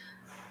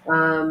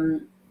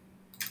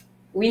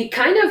 We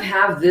kind of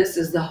have this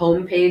as the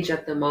home page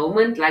at the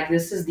moment. Like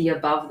this is the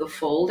above the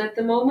fold at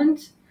the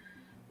moment.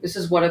 This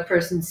is what a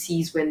person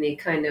sees when they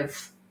kind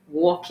of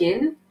walk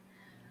in,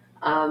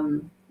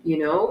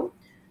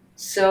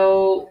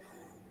 So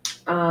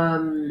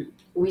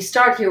we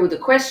start here with a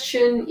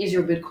question: is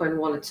your Bitcoin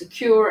wallet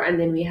secure? And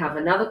then we have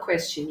another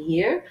question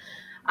here.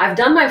 I've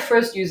done my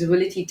first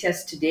usability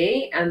test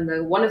today,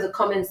 and one of the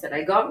comments that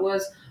I got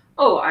was,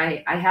 oh,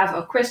 I have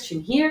a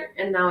question here,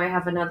 and now I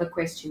have another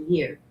question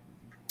here.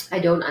 I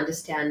don't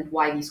understand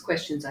why these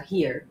questions are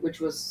here, which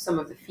was some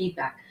of the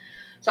feedback.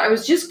 So I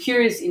was just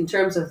curious in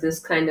terms of this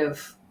kind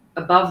of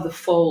above the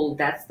fold,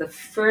 that's the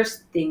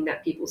first thing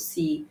that people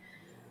see.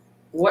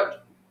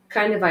 What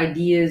kind of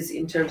ideas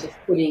in terms of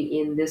putting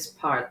in this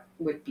part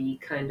would be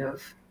kind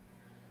of...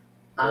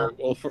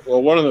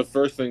 Well, one of the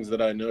first things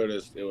that I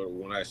noticed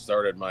when I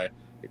started my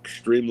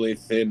extremely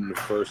thin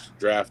first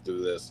draft of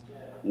this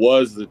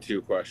was the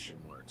 2 question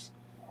marks.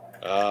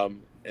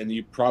 And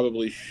you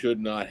probably should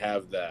not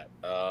have that,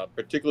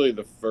 particularly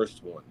the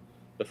first one.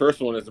 The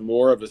first one is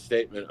more of a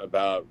statement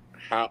about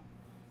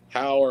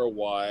how or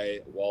why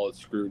wallet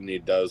scrutiny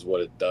does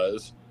what it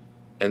does.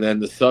 And then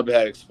the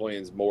subhead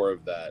explains more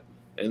of that.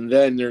 And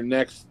then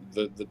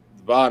the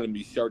bottom,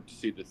 you start to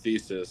see the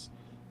thesis.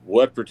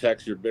 What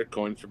protects your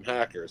Bitcoin from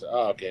hackers?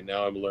 Oh, okay,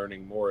 now I'm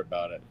learning more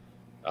about it.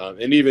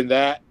 And even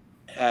that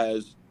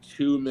has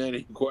too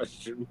many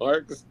question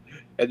marks.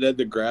 And then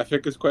the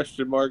graphic is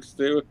question marks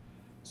too.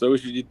 So we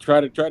should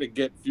try to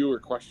get fewer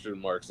question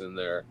marks in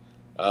there.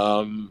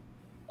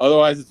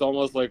 Otherwise, it's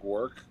almost like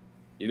work.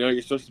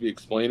 You're supposed to be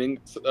explaining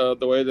the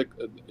way that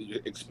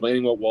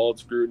explaining what wallet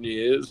scrutiny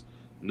is,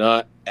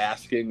 not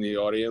asking the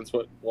audience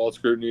what wallet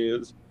scrutiny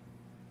is.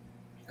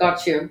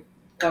 Got you.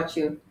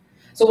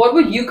 So what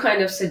would you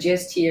kind of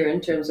suggest here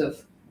in terms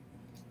of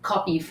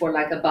copy for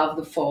like above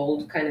the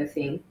fold kind of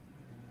thing?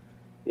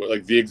 Well,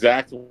 like the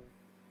exact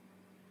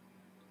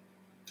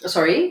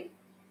Sorry?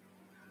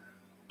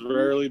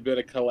 Rarely been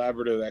a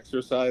collaborative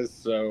exercise,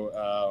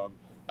 so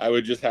I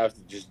would just have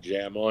to just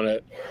jam on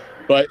it.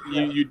 But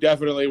you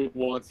definitely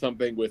want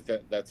something with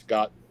it that's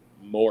got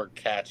more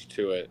catch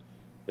to it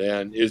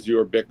than is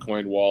your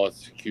Bitcoin wallet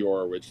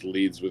secure, which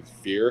leads with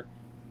fear.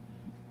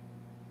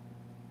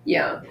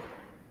 Yeah.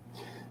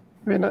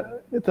 I mean,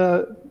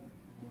 a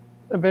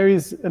very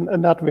a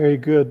not very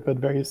good but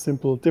very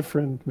simple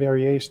different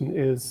variation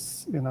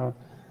is,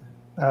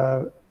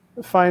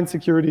 find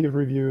security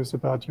reviews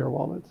about your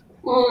wallet.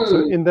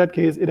 So in that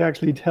case, it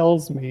actually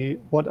tells me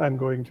what I'm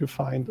going to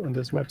find on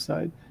this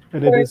website,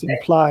 and it is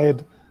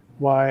implied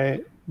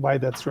why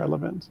that's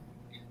relevant.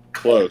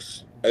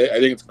 Close. I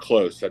think it's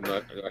close. I'm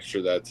not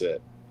sure that's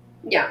it.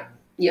 Yeah.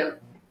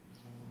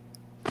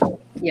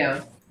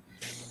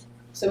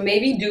 So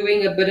maybe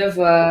doing a bit of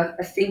a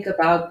think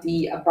about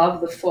the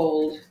above the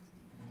fold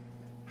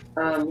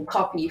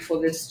copy for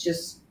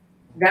this.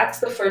 That's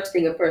the first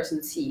thing a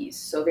person sees.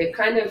 So they're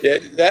kind of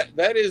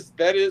that is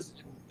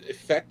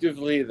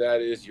effectively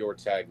that is your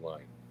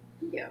tagline.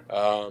 Yeah.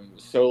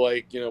 So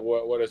like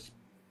what is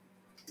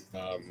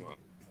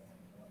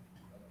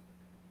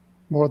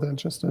more than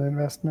just an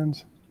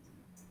investment.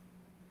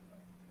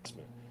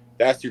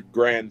 That's your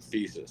grand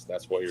thesis.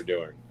 That's what you're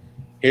doing.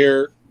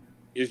 Here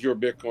is your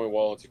Bitcoin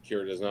wallet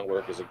secure. It does not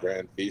work as a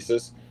grand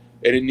thesis,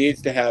 and it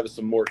needs to have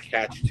some more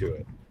catch to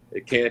it.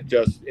 It can't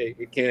just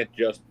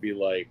be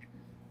like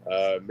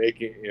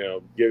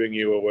giving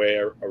you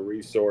away a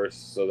resource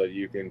so that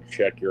you can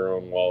check your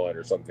own wallet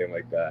or something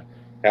like that.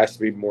 Has to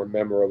be more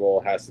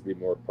memorable. Has to be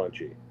more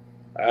punchy.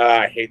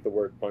 I hate the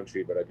word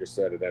punchy, but I just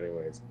said it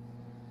anyways.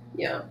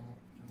 Yeah.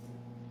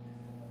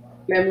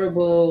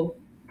 Memorable.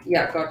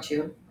 Yeah, got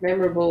you.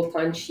 Memorable,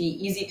 punchy,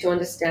 easy to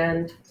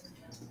understand.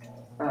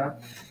 Yeah,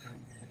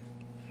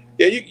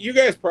 you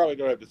guys probably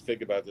don't have to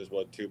think about this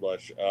one too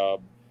much.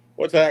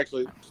 Once I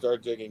actually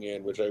start digging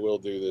in, which I will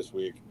do this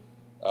week,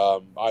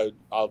 I'll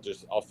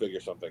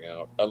figure something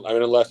out. I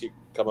mean, unless you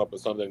come up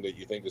with something that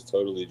you think is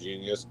totally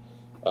genius,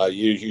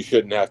 you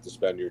shouldn't have to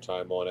spend your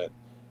time on it.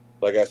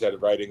 Like I said,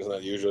 writing is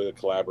not usually a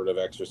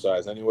collaborative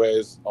exercise,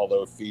 anyways.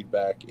 Although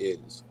feedback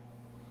is.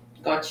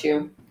 Got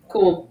you.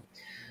 Cool.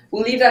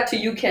 We'll leave that to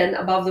you, Ken.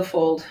 Above the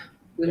fold.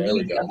 We'll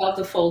leave the above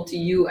the fold to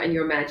you and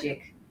your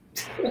magic.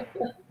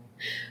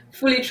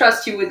 Fully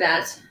trust you with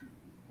that.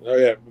 Oh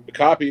yeah,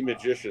 copy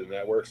magician.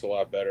 That works a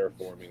lot better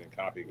for me than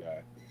copy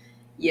guy.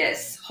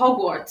 Yes,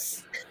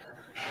 Hogwarts.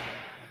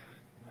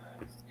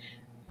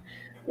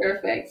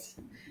 Perfect.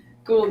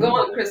 Cool. Go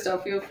on,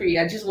 Christoph. Feel free.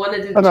 I just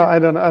wanted to. Oh, no, I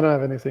don't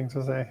have anything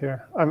to say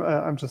here.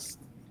 I'm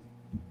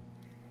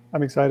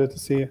excited to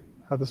see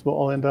how this will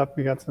all end up.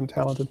 We got some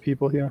talented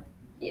people here.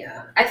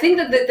 Yeah, I think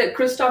that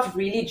Christoph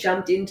really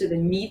jumped into the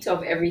meat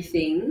of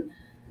everything,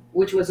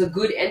 which was a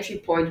good entry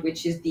point,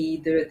 which is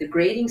the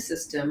grading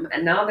system.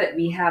 And now that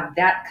we have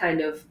that kind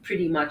of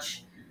pretty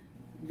much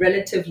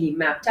relatively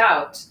mapped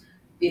out,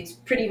 it's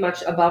pretty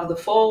much above the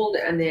fold,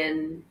 and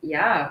then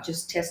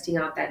just testing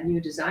out that new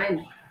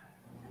design.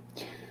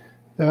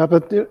 Yeah,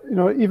 but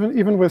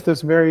even with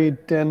this very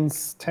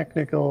dense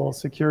technical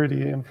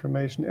security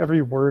information,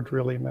 every word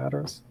really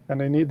matters,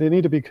 and they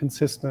need to be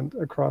consistent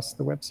across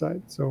the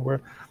website. So where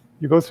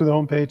you go through the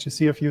homepage, you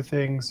see a few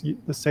things,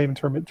 the same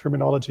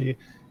terminology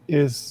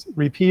is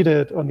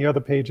repeated on the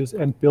other pages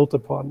and built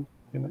upon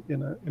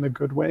in a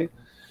good way.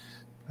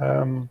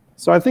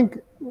 So I think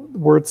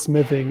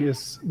wordsmithing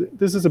is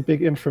a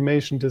big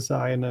information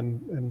design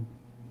and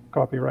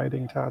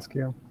copywriting task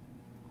here.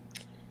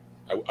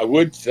 I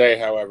would say,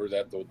 however,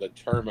 that the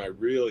term I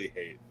really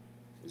hate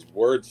is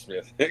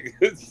wordsmithing.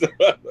 So,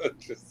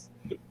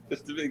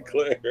 just to be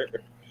clear,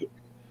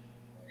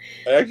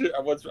 I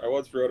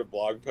once wrote a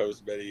blog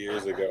post many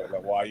years ago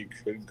about why you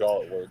couldn't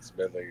call it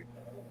wordsmithing.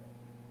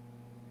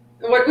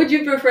 What would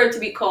you prefer to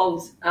be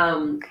called?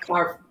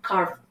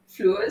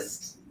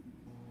 Carfluist?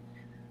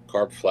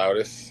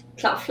 Carpflautus?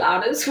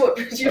 Flautist? What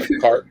would you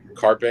prefer?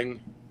 Carping?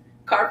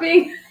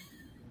 Carping?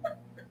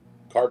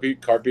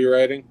 Carpy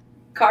writing?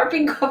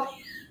 Carping copy.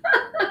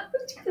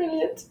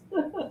 Brilliant.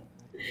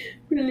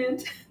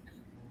 Brilliant.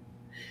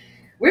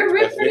 We're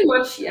pretty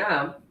much,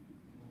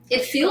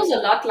 It feels a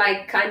lot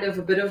like kind of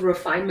a bit of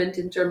refinement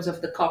in terms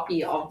of the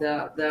copy of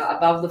the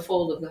above the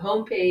fold of the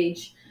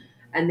homepage,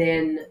 and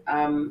then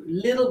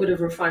little bit of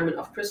refinement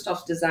of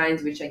Christoph's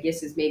designs, which I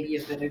guess is maybe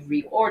a bit of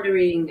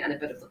reordering and a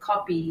bit of the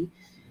copy.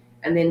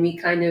 And then we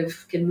kind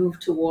of can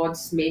move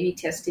towards maybe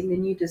testing the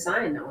new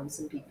design on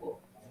some people.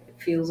 It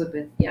feels a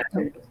bit, Yeah,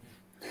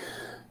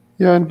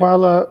 and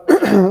while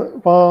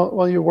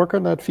while you work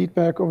on that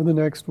feedback over the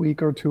next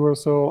week or two or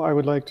so, I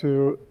would like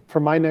to, for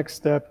my next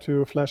step,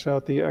 to flesh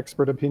out the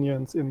expert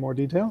opinions in more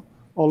detail.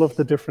 All of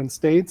the different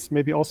states,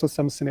 maybe also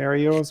some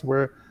scenarios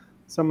where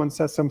someone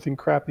says something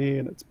crappy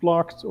and it's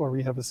blocked, or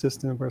we have a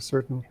system where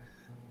certain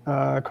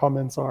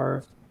comments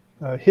are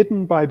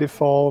hidden by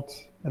default,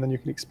 and then you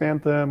can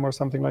expand them or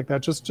something like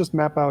that. Just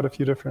map out a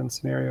few different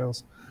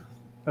scenarios.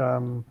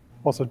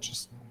 Also,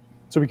 just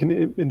so we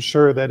can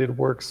ensure that it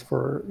works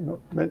for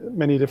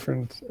many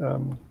different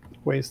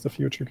ways the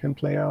future can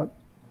play out.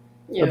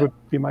 Yeah. That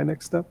would be my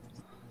next step.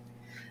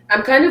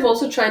 I'm kind of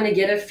also trying to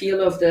get a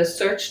feel of the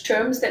search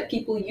terms that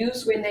people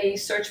use when they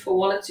search for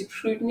wallet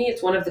scrutiny.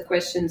 It's one of the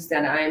questions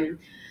that I'm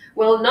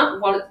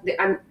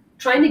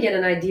trying to get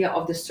an idea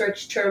of the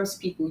search terms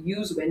people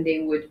use when they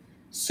would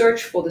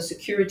search for the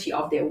security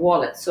of their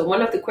wallet. So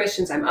one of the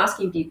questions I'm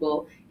asking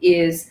people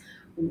is,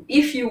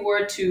 if you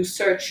were to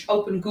search,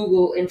 open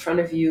Google in front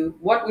of you,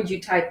 what would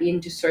you type in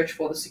to search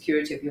for the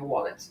security of your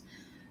wallet?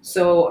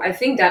 So I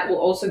think that will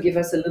also give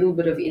us a little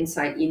bit of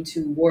insight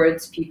into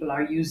words people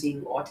are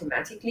using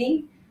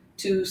automatically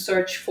to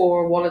search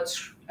for wallet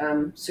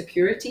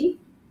security.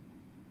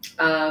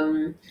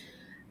 The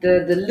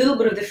little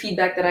bit of the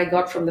feedback that I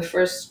got from the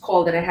first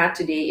call that I had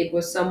today, it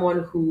was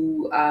someone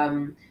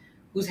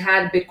who's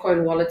had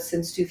Bitcoin wallets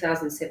since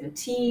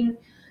 2017.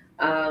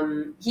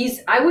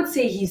 I would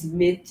say he's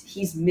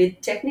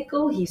mid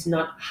technical. He's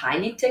not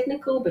highly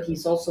technical, but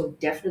he's also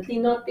definitely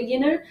not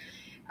beginner.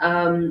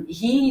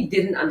 He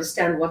didn't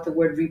understand what the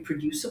word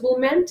reproducible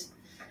meant.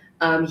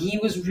 He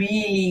was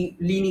really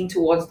leaning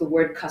towards the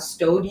word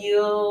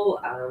custodial,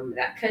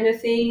 that kind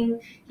of thing.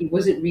 He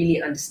wasn't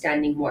really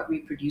understanding what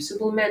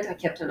reproducible meant. I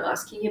kept on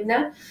asking him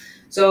that.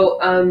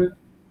 So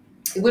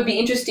it would be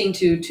interesting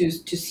to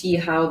see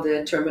how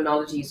the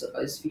terminology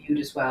is viewed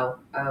as well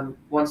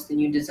once the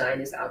new design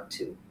is out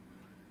too.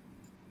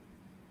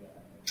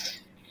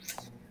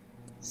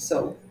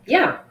 So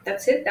yeah,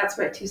 that's it. That's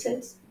my 2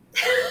 cents.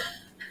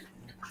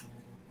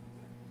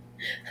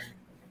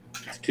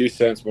 2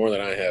 cents more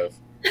than I have.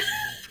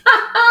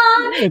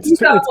 It's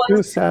 2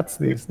 sats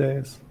these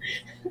days.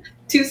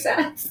 2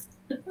 sats.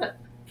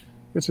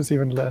 Which is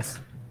even less.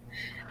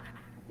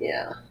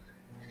 Yeah.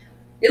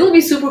 It'll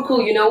be super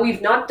cool. You know,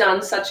 we've not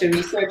done such a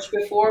research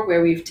before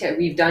where we've done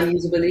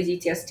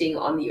usability testing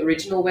on the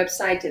original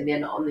website and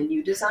then on the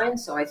new design.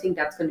 So I think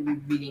that's going to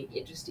be really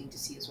interesting to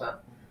see as well.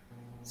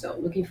 So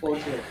looking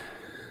forward to it.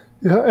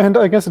 Yeah, and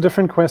I guess a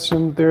different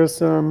question. There's,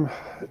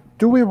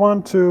 do we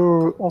want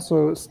to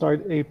also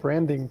start a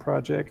branding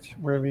project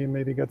where we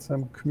maybe get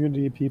some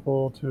community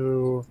people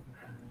to,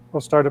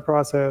 or start a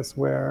process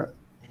where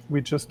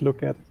we just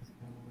look at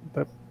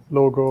the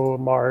logo,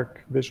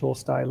 mark, visual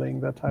styling,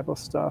 that type of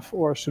stuff?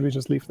 Or should we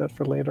just leave that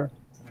for later?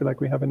 I feel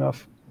like we have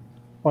enough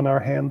on our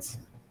hands,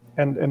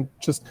 and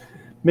just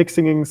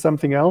mixing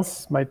something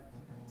else might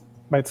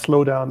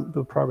slow down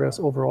the progress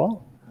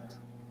overall.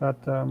 But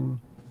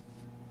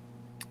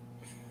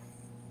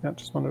yeah,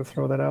 just wanted to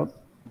throw that out.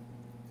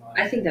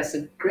 I think that's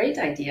a great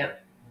idea.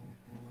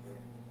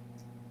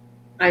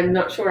 I'm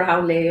not sure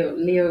how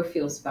Leo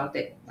feels about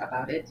it.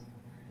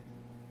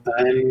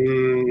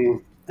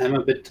 I'm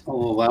a bit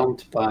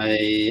overwhelmed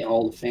by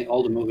all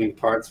the moving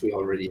parts we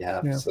already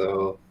have. Yeah.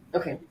 So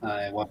okay.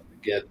 I want to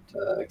get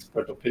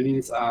expert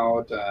opinions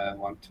out. I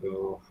want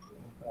to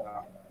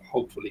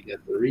hopefully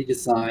get the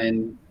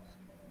redesign,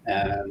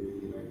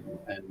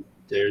 and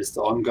there's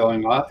the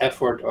ongoing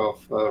effort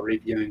of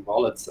reviewing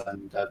wallets,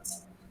 and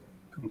that's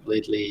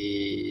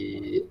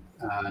completely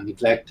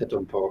neglected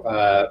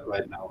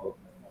right now.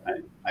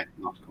 I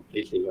not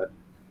completely, but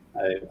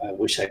I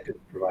wish I could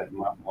provide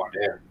more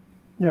there.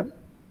 Yeah.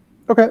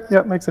 Okay.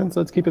 Yeah, makes sense.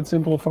 Let's keep it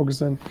simple.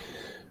 Focus on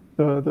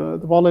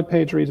the wallet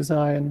page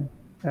redesign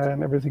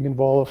and everything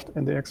involved,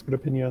 and the expert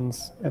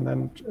opinions, and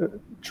then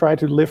try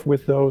to live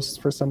with those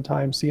for some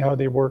time. See how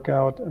they work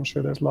out. I'm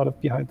sure there's a lot of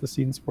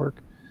behind-the-scenes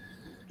work.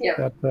 Yeah.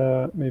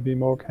 That maybe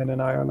Moken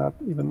and I are not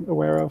even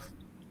aware of.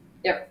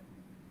 Yeah.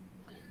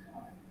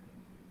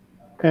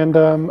 And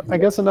I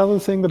guess another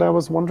thing that I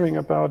was wondering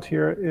about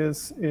here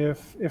is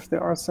if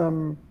there are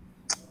some,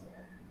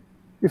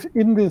 if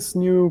in this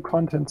new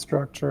content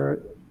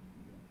structure,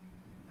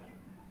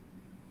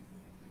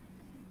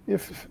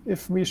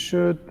 if we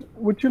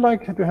would you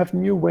like to have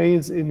new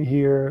ways in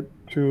here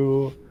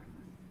to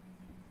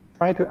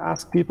try to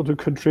ask people to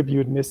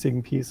contribute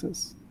missing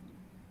pieces?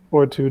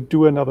 Or to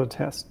do another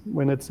test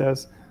when it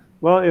says,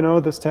 well, you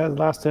know, this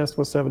last test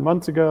was 7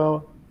 months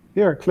ago.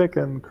 Here, click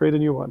and create a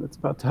new one. It's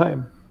about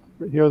time.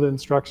 Here are the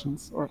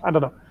instructions. Or I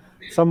don't know,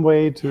 some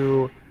way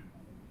to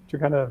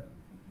kind of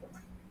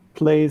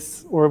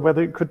place, or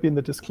whether it could be in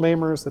the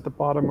disclaimers at the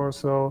bottom or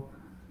so.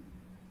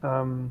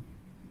 Some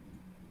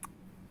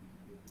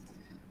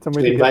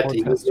way to invite get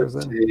the more user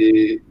testers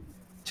in.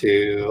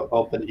 to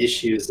open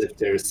issues if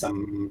there's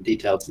some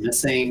details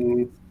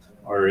missing,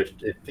 or if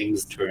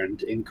things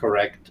turned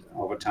incorrect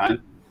over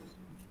time.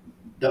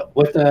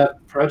 With the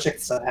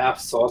projects that have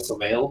source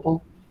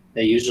available,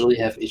 they usually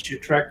have issue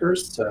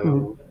trackers.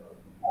 So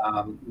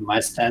my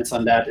stance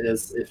on that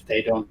is, if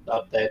they don't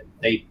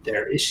update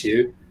their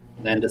issue,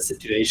 then the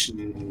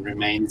situation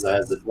remains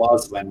as it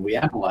was when we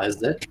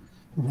analyzed it.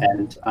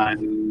 And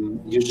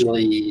I'm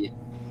usually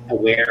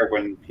aware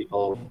when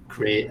people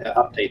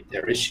update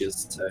their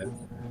issues. So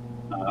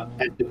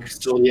and the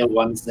custodial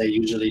ones, they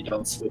usually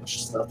don't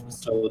switch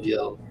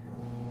self-custodial,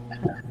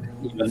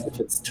 even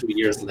if it's 2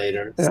 years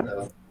later. Yeah.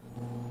 So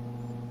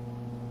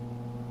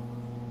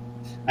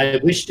I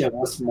wish there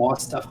was more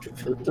stuff to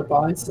filter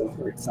by. So,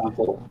 for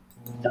example,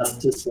 does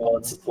this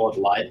wallet support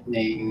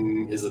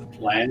Lightning? Is it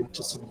planned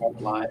to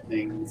support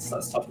Lightning? So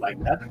stuff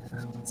like that.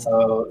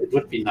 So it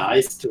would be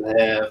nice to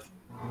have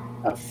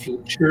a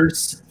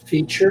features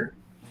feature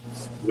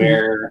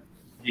where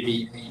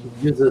maybe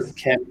users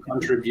can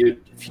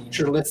contribute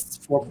feature lists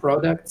for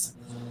products,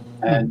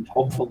 and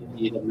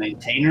hopefully the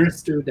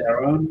maintainers do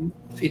their own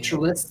feature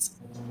lists.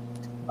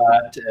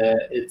 But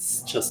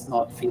it's just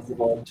not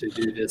feasible to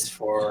do this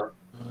for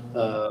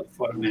the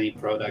many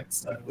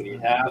products that we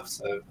have.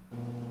 So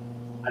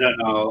I don't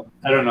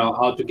know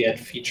how to get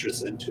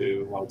features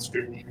into Wallet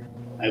Scrutiny.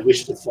 I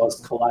wish this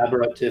was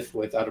collaborative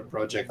with other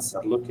projects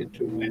that look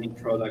into many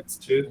products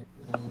too.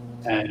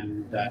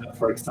 And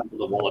for example,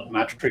 the Wallet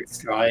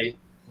Matrix guy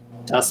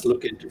does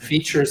look into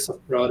features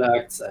of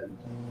products, and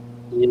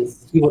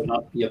he would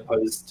not be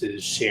opposed to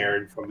share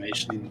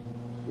information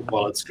with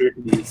Wallet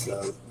Scrutiny.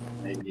 So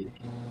maybe,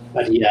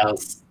 but he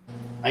has,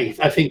 I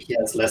think he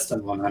has less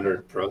than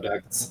 100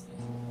 products.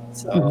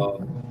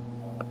 So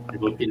it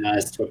would be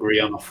nice to agree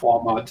on a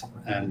format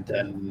and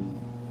then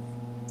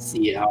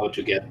see how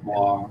to get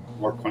more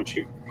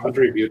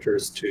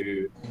contributors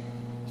to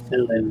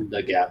fill in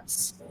the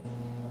gaps.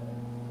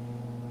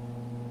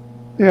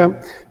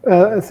 Yeah,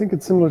 I think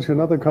it's similar to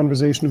another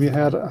conversation we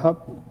had.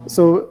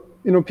 So,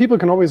 people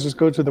can always just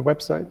go to the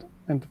website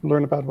and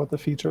learn about what the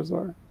features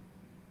are.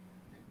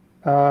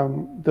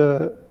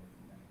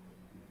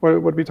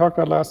 What we talked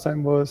about last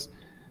time was,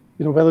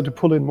 whether to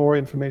pull in more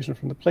information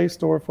from the Play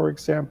Store, for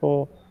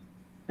example.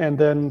 And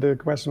then the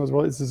question was,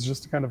 well, is this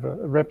just kind of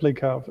a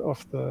replica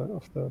of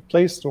the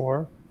Play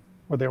Store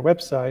or their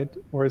website,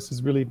 or is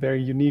this really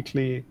very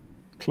uniquely,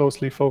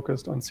 closely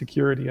focused on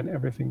security and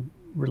everything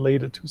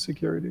related to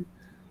security?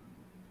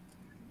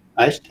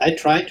 I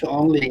try to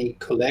only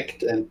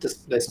collect and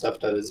display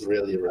stuff that is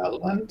really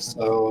relevant.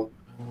 So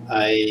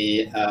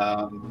I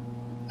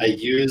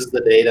use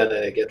the data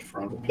that I get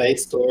from the Play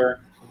Store.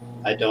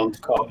 I don't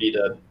copy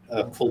the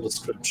full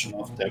description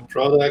of their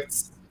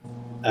products,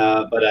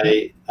 but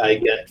I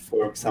get,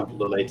 for example,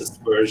 the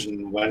latest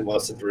version. When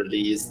was it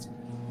released?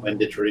 When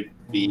did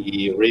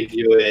we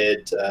review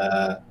it?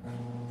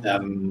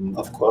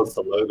 Of course,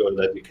 the logo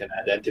that you can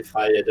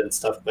identify it and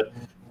stuff. But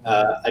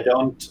I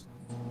don't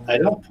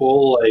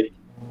pull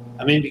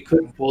we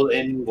could pull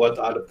in what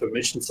are the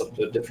permissions of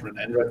the different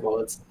Android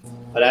wallets,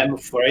 but I'm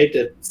afraid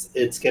that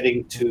it's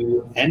getting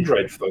too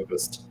Android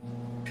focused,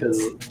 because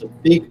the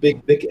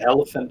big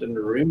elephant in the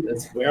room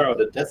is, where are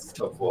the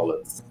desktop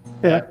wallets?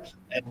 Yeah.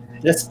 And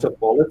desktop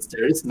wallets,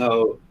 there is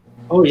no,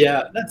 oh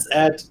yeah, let's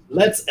add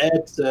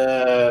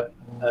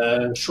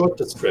short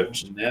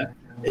description. Yeah,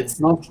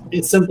 it's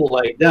simple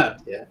like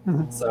that. Yeah.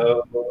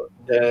 So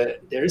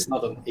there is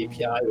not an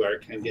API where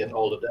I can get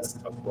all the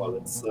desktop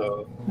wallets.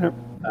 So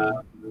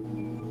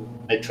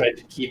I try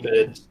to keep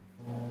it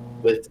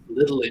with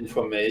little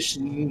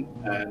information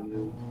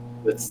and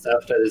with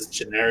stuff that is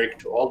generic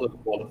to all the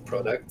wallet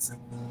products.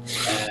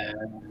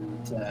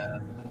 And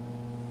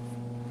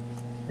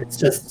it's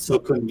just so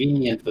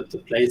convenient with the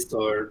Play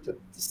Store that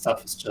the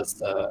stuff is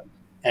just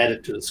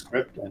added to the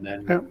script, and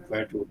then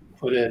where to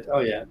put it. Oh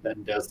yeah,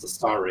 then there's the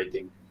star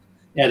rating.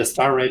 Yeah, the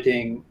star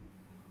rating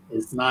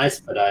is nice,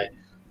 but I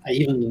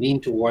even lean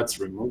towards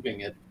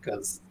removing it,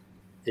 because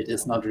it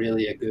is not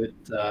really a good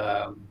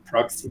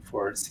proxy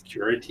for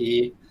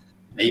security,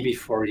 maybe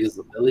for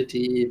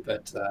usability,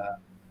 but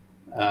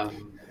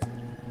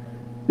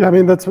yeah, I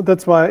mean,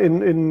 that's why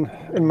in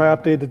my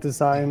updated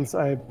designs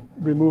I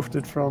removed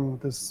it from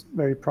this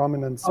very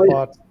prominent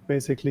spot,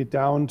 basically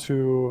down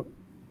to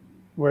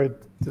where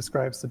it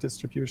describes the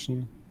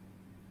distribution.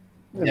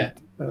 And,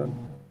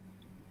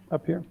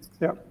 up here.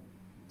 Yeah.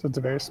 So it's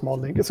a very small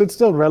link. So it's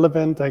still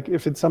relevant. Like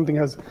if something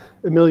has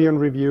 1 million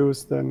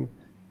reviews, then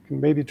you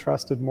can maybe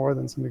trust it more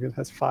than something that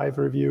has 5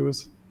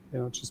 reviews,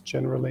 just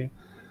generally.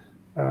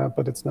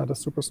 But it's not a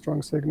super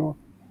strong signal.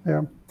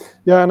 Yeah.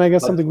 Yeah, and I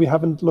guess something we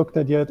haven't looked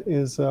at yet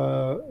is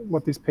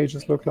what these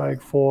pages look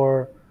like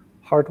for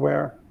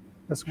hardware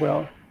as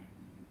well.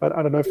 But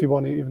I don't know if you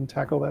want to even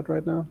tackle that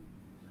right now.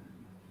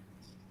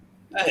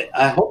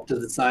 I hope the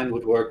design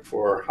would work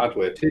for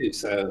hardware too.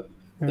 So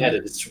the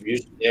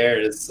distribution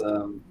there is,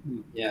 the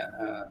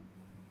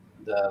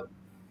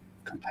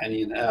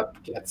companion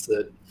app gets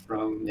it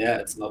from,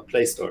 it's not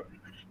Play Store.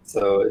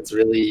 So it's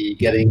really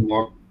getting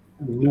more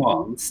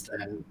nuanced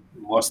and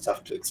more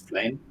stuff to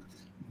explain.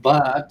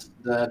 But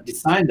the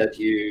design that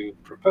you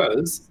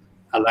propose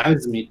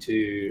allows me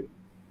to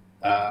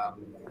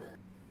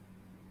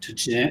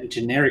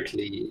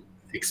generically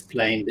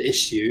explain the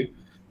issue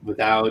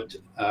without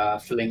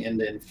filling in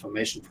the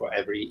information for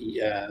every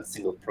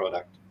single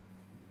product.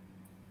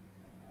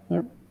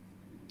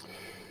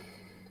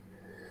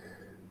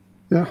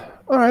 Yeah.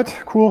 All right.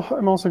 Cool.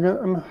 I'm also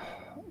gonna.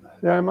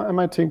 I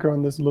might tinker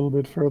on this a little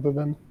bit further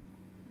then,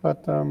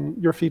 but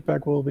your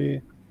feedback will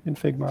be in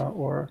Figma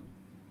or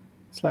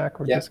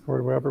Slack or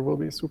Discord, wherever, will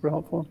be super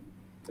helpful.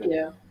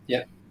 Yeah.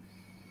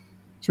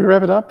 Should we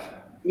wrap it up?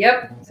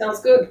 Yep.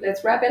 Sounds good.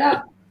 Let's wrap it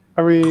up.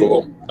 Are we?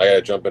 Cool. I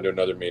gotta jump into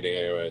another meeting,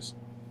 anyways.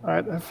 All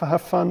right.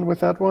 Have fun with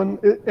that one.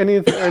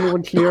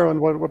 Anyone clear on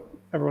what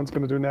everyone's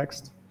going to do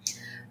next?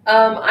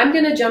 I'm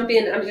going to jump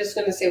in. I'm just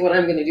going to say what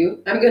I'm going to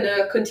do. I'm going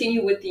to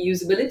continue with the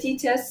usability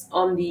tests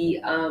on the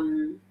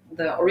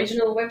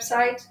original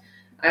website.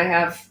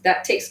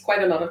 That takes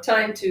quite a lot of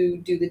time to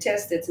do the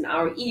test. It's an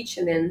hour each,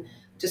 and then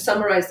to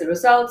summarize the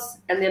results.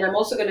 And then I'm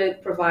also going to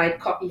provide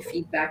copy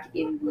feedback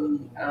in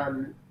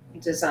the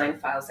design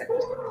files that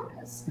Christopher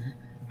has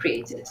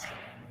created.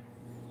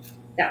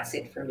 That's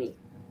it for me.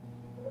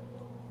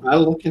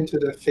 I'll look into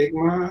the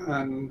Figma,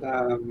 and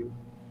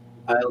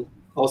I'll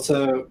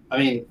also, I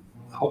mean,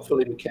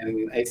 hopefully we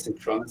can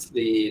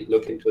asynchronously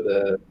look into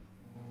the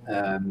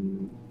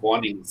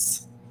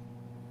warnings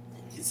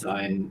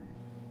design.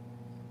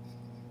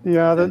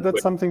 Yeah,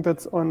 that's something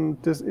that's on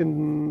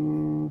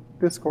in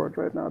Discord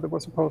right now. There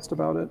was a post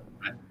about it.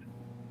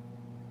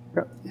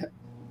 Yeah.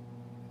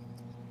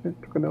 I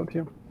took a note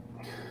here.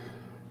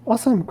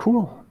 Awesome,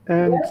 cool.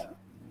 And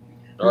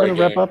we're going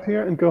to wrap up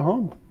here and go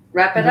home.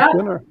 Wrap it up.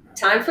 Dinner.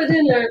 Time for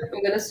dinner.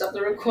 I'm going to stop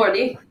the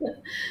recording.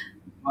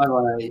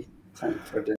 Bye-bye. Time for dinner.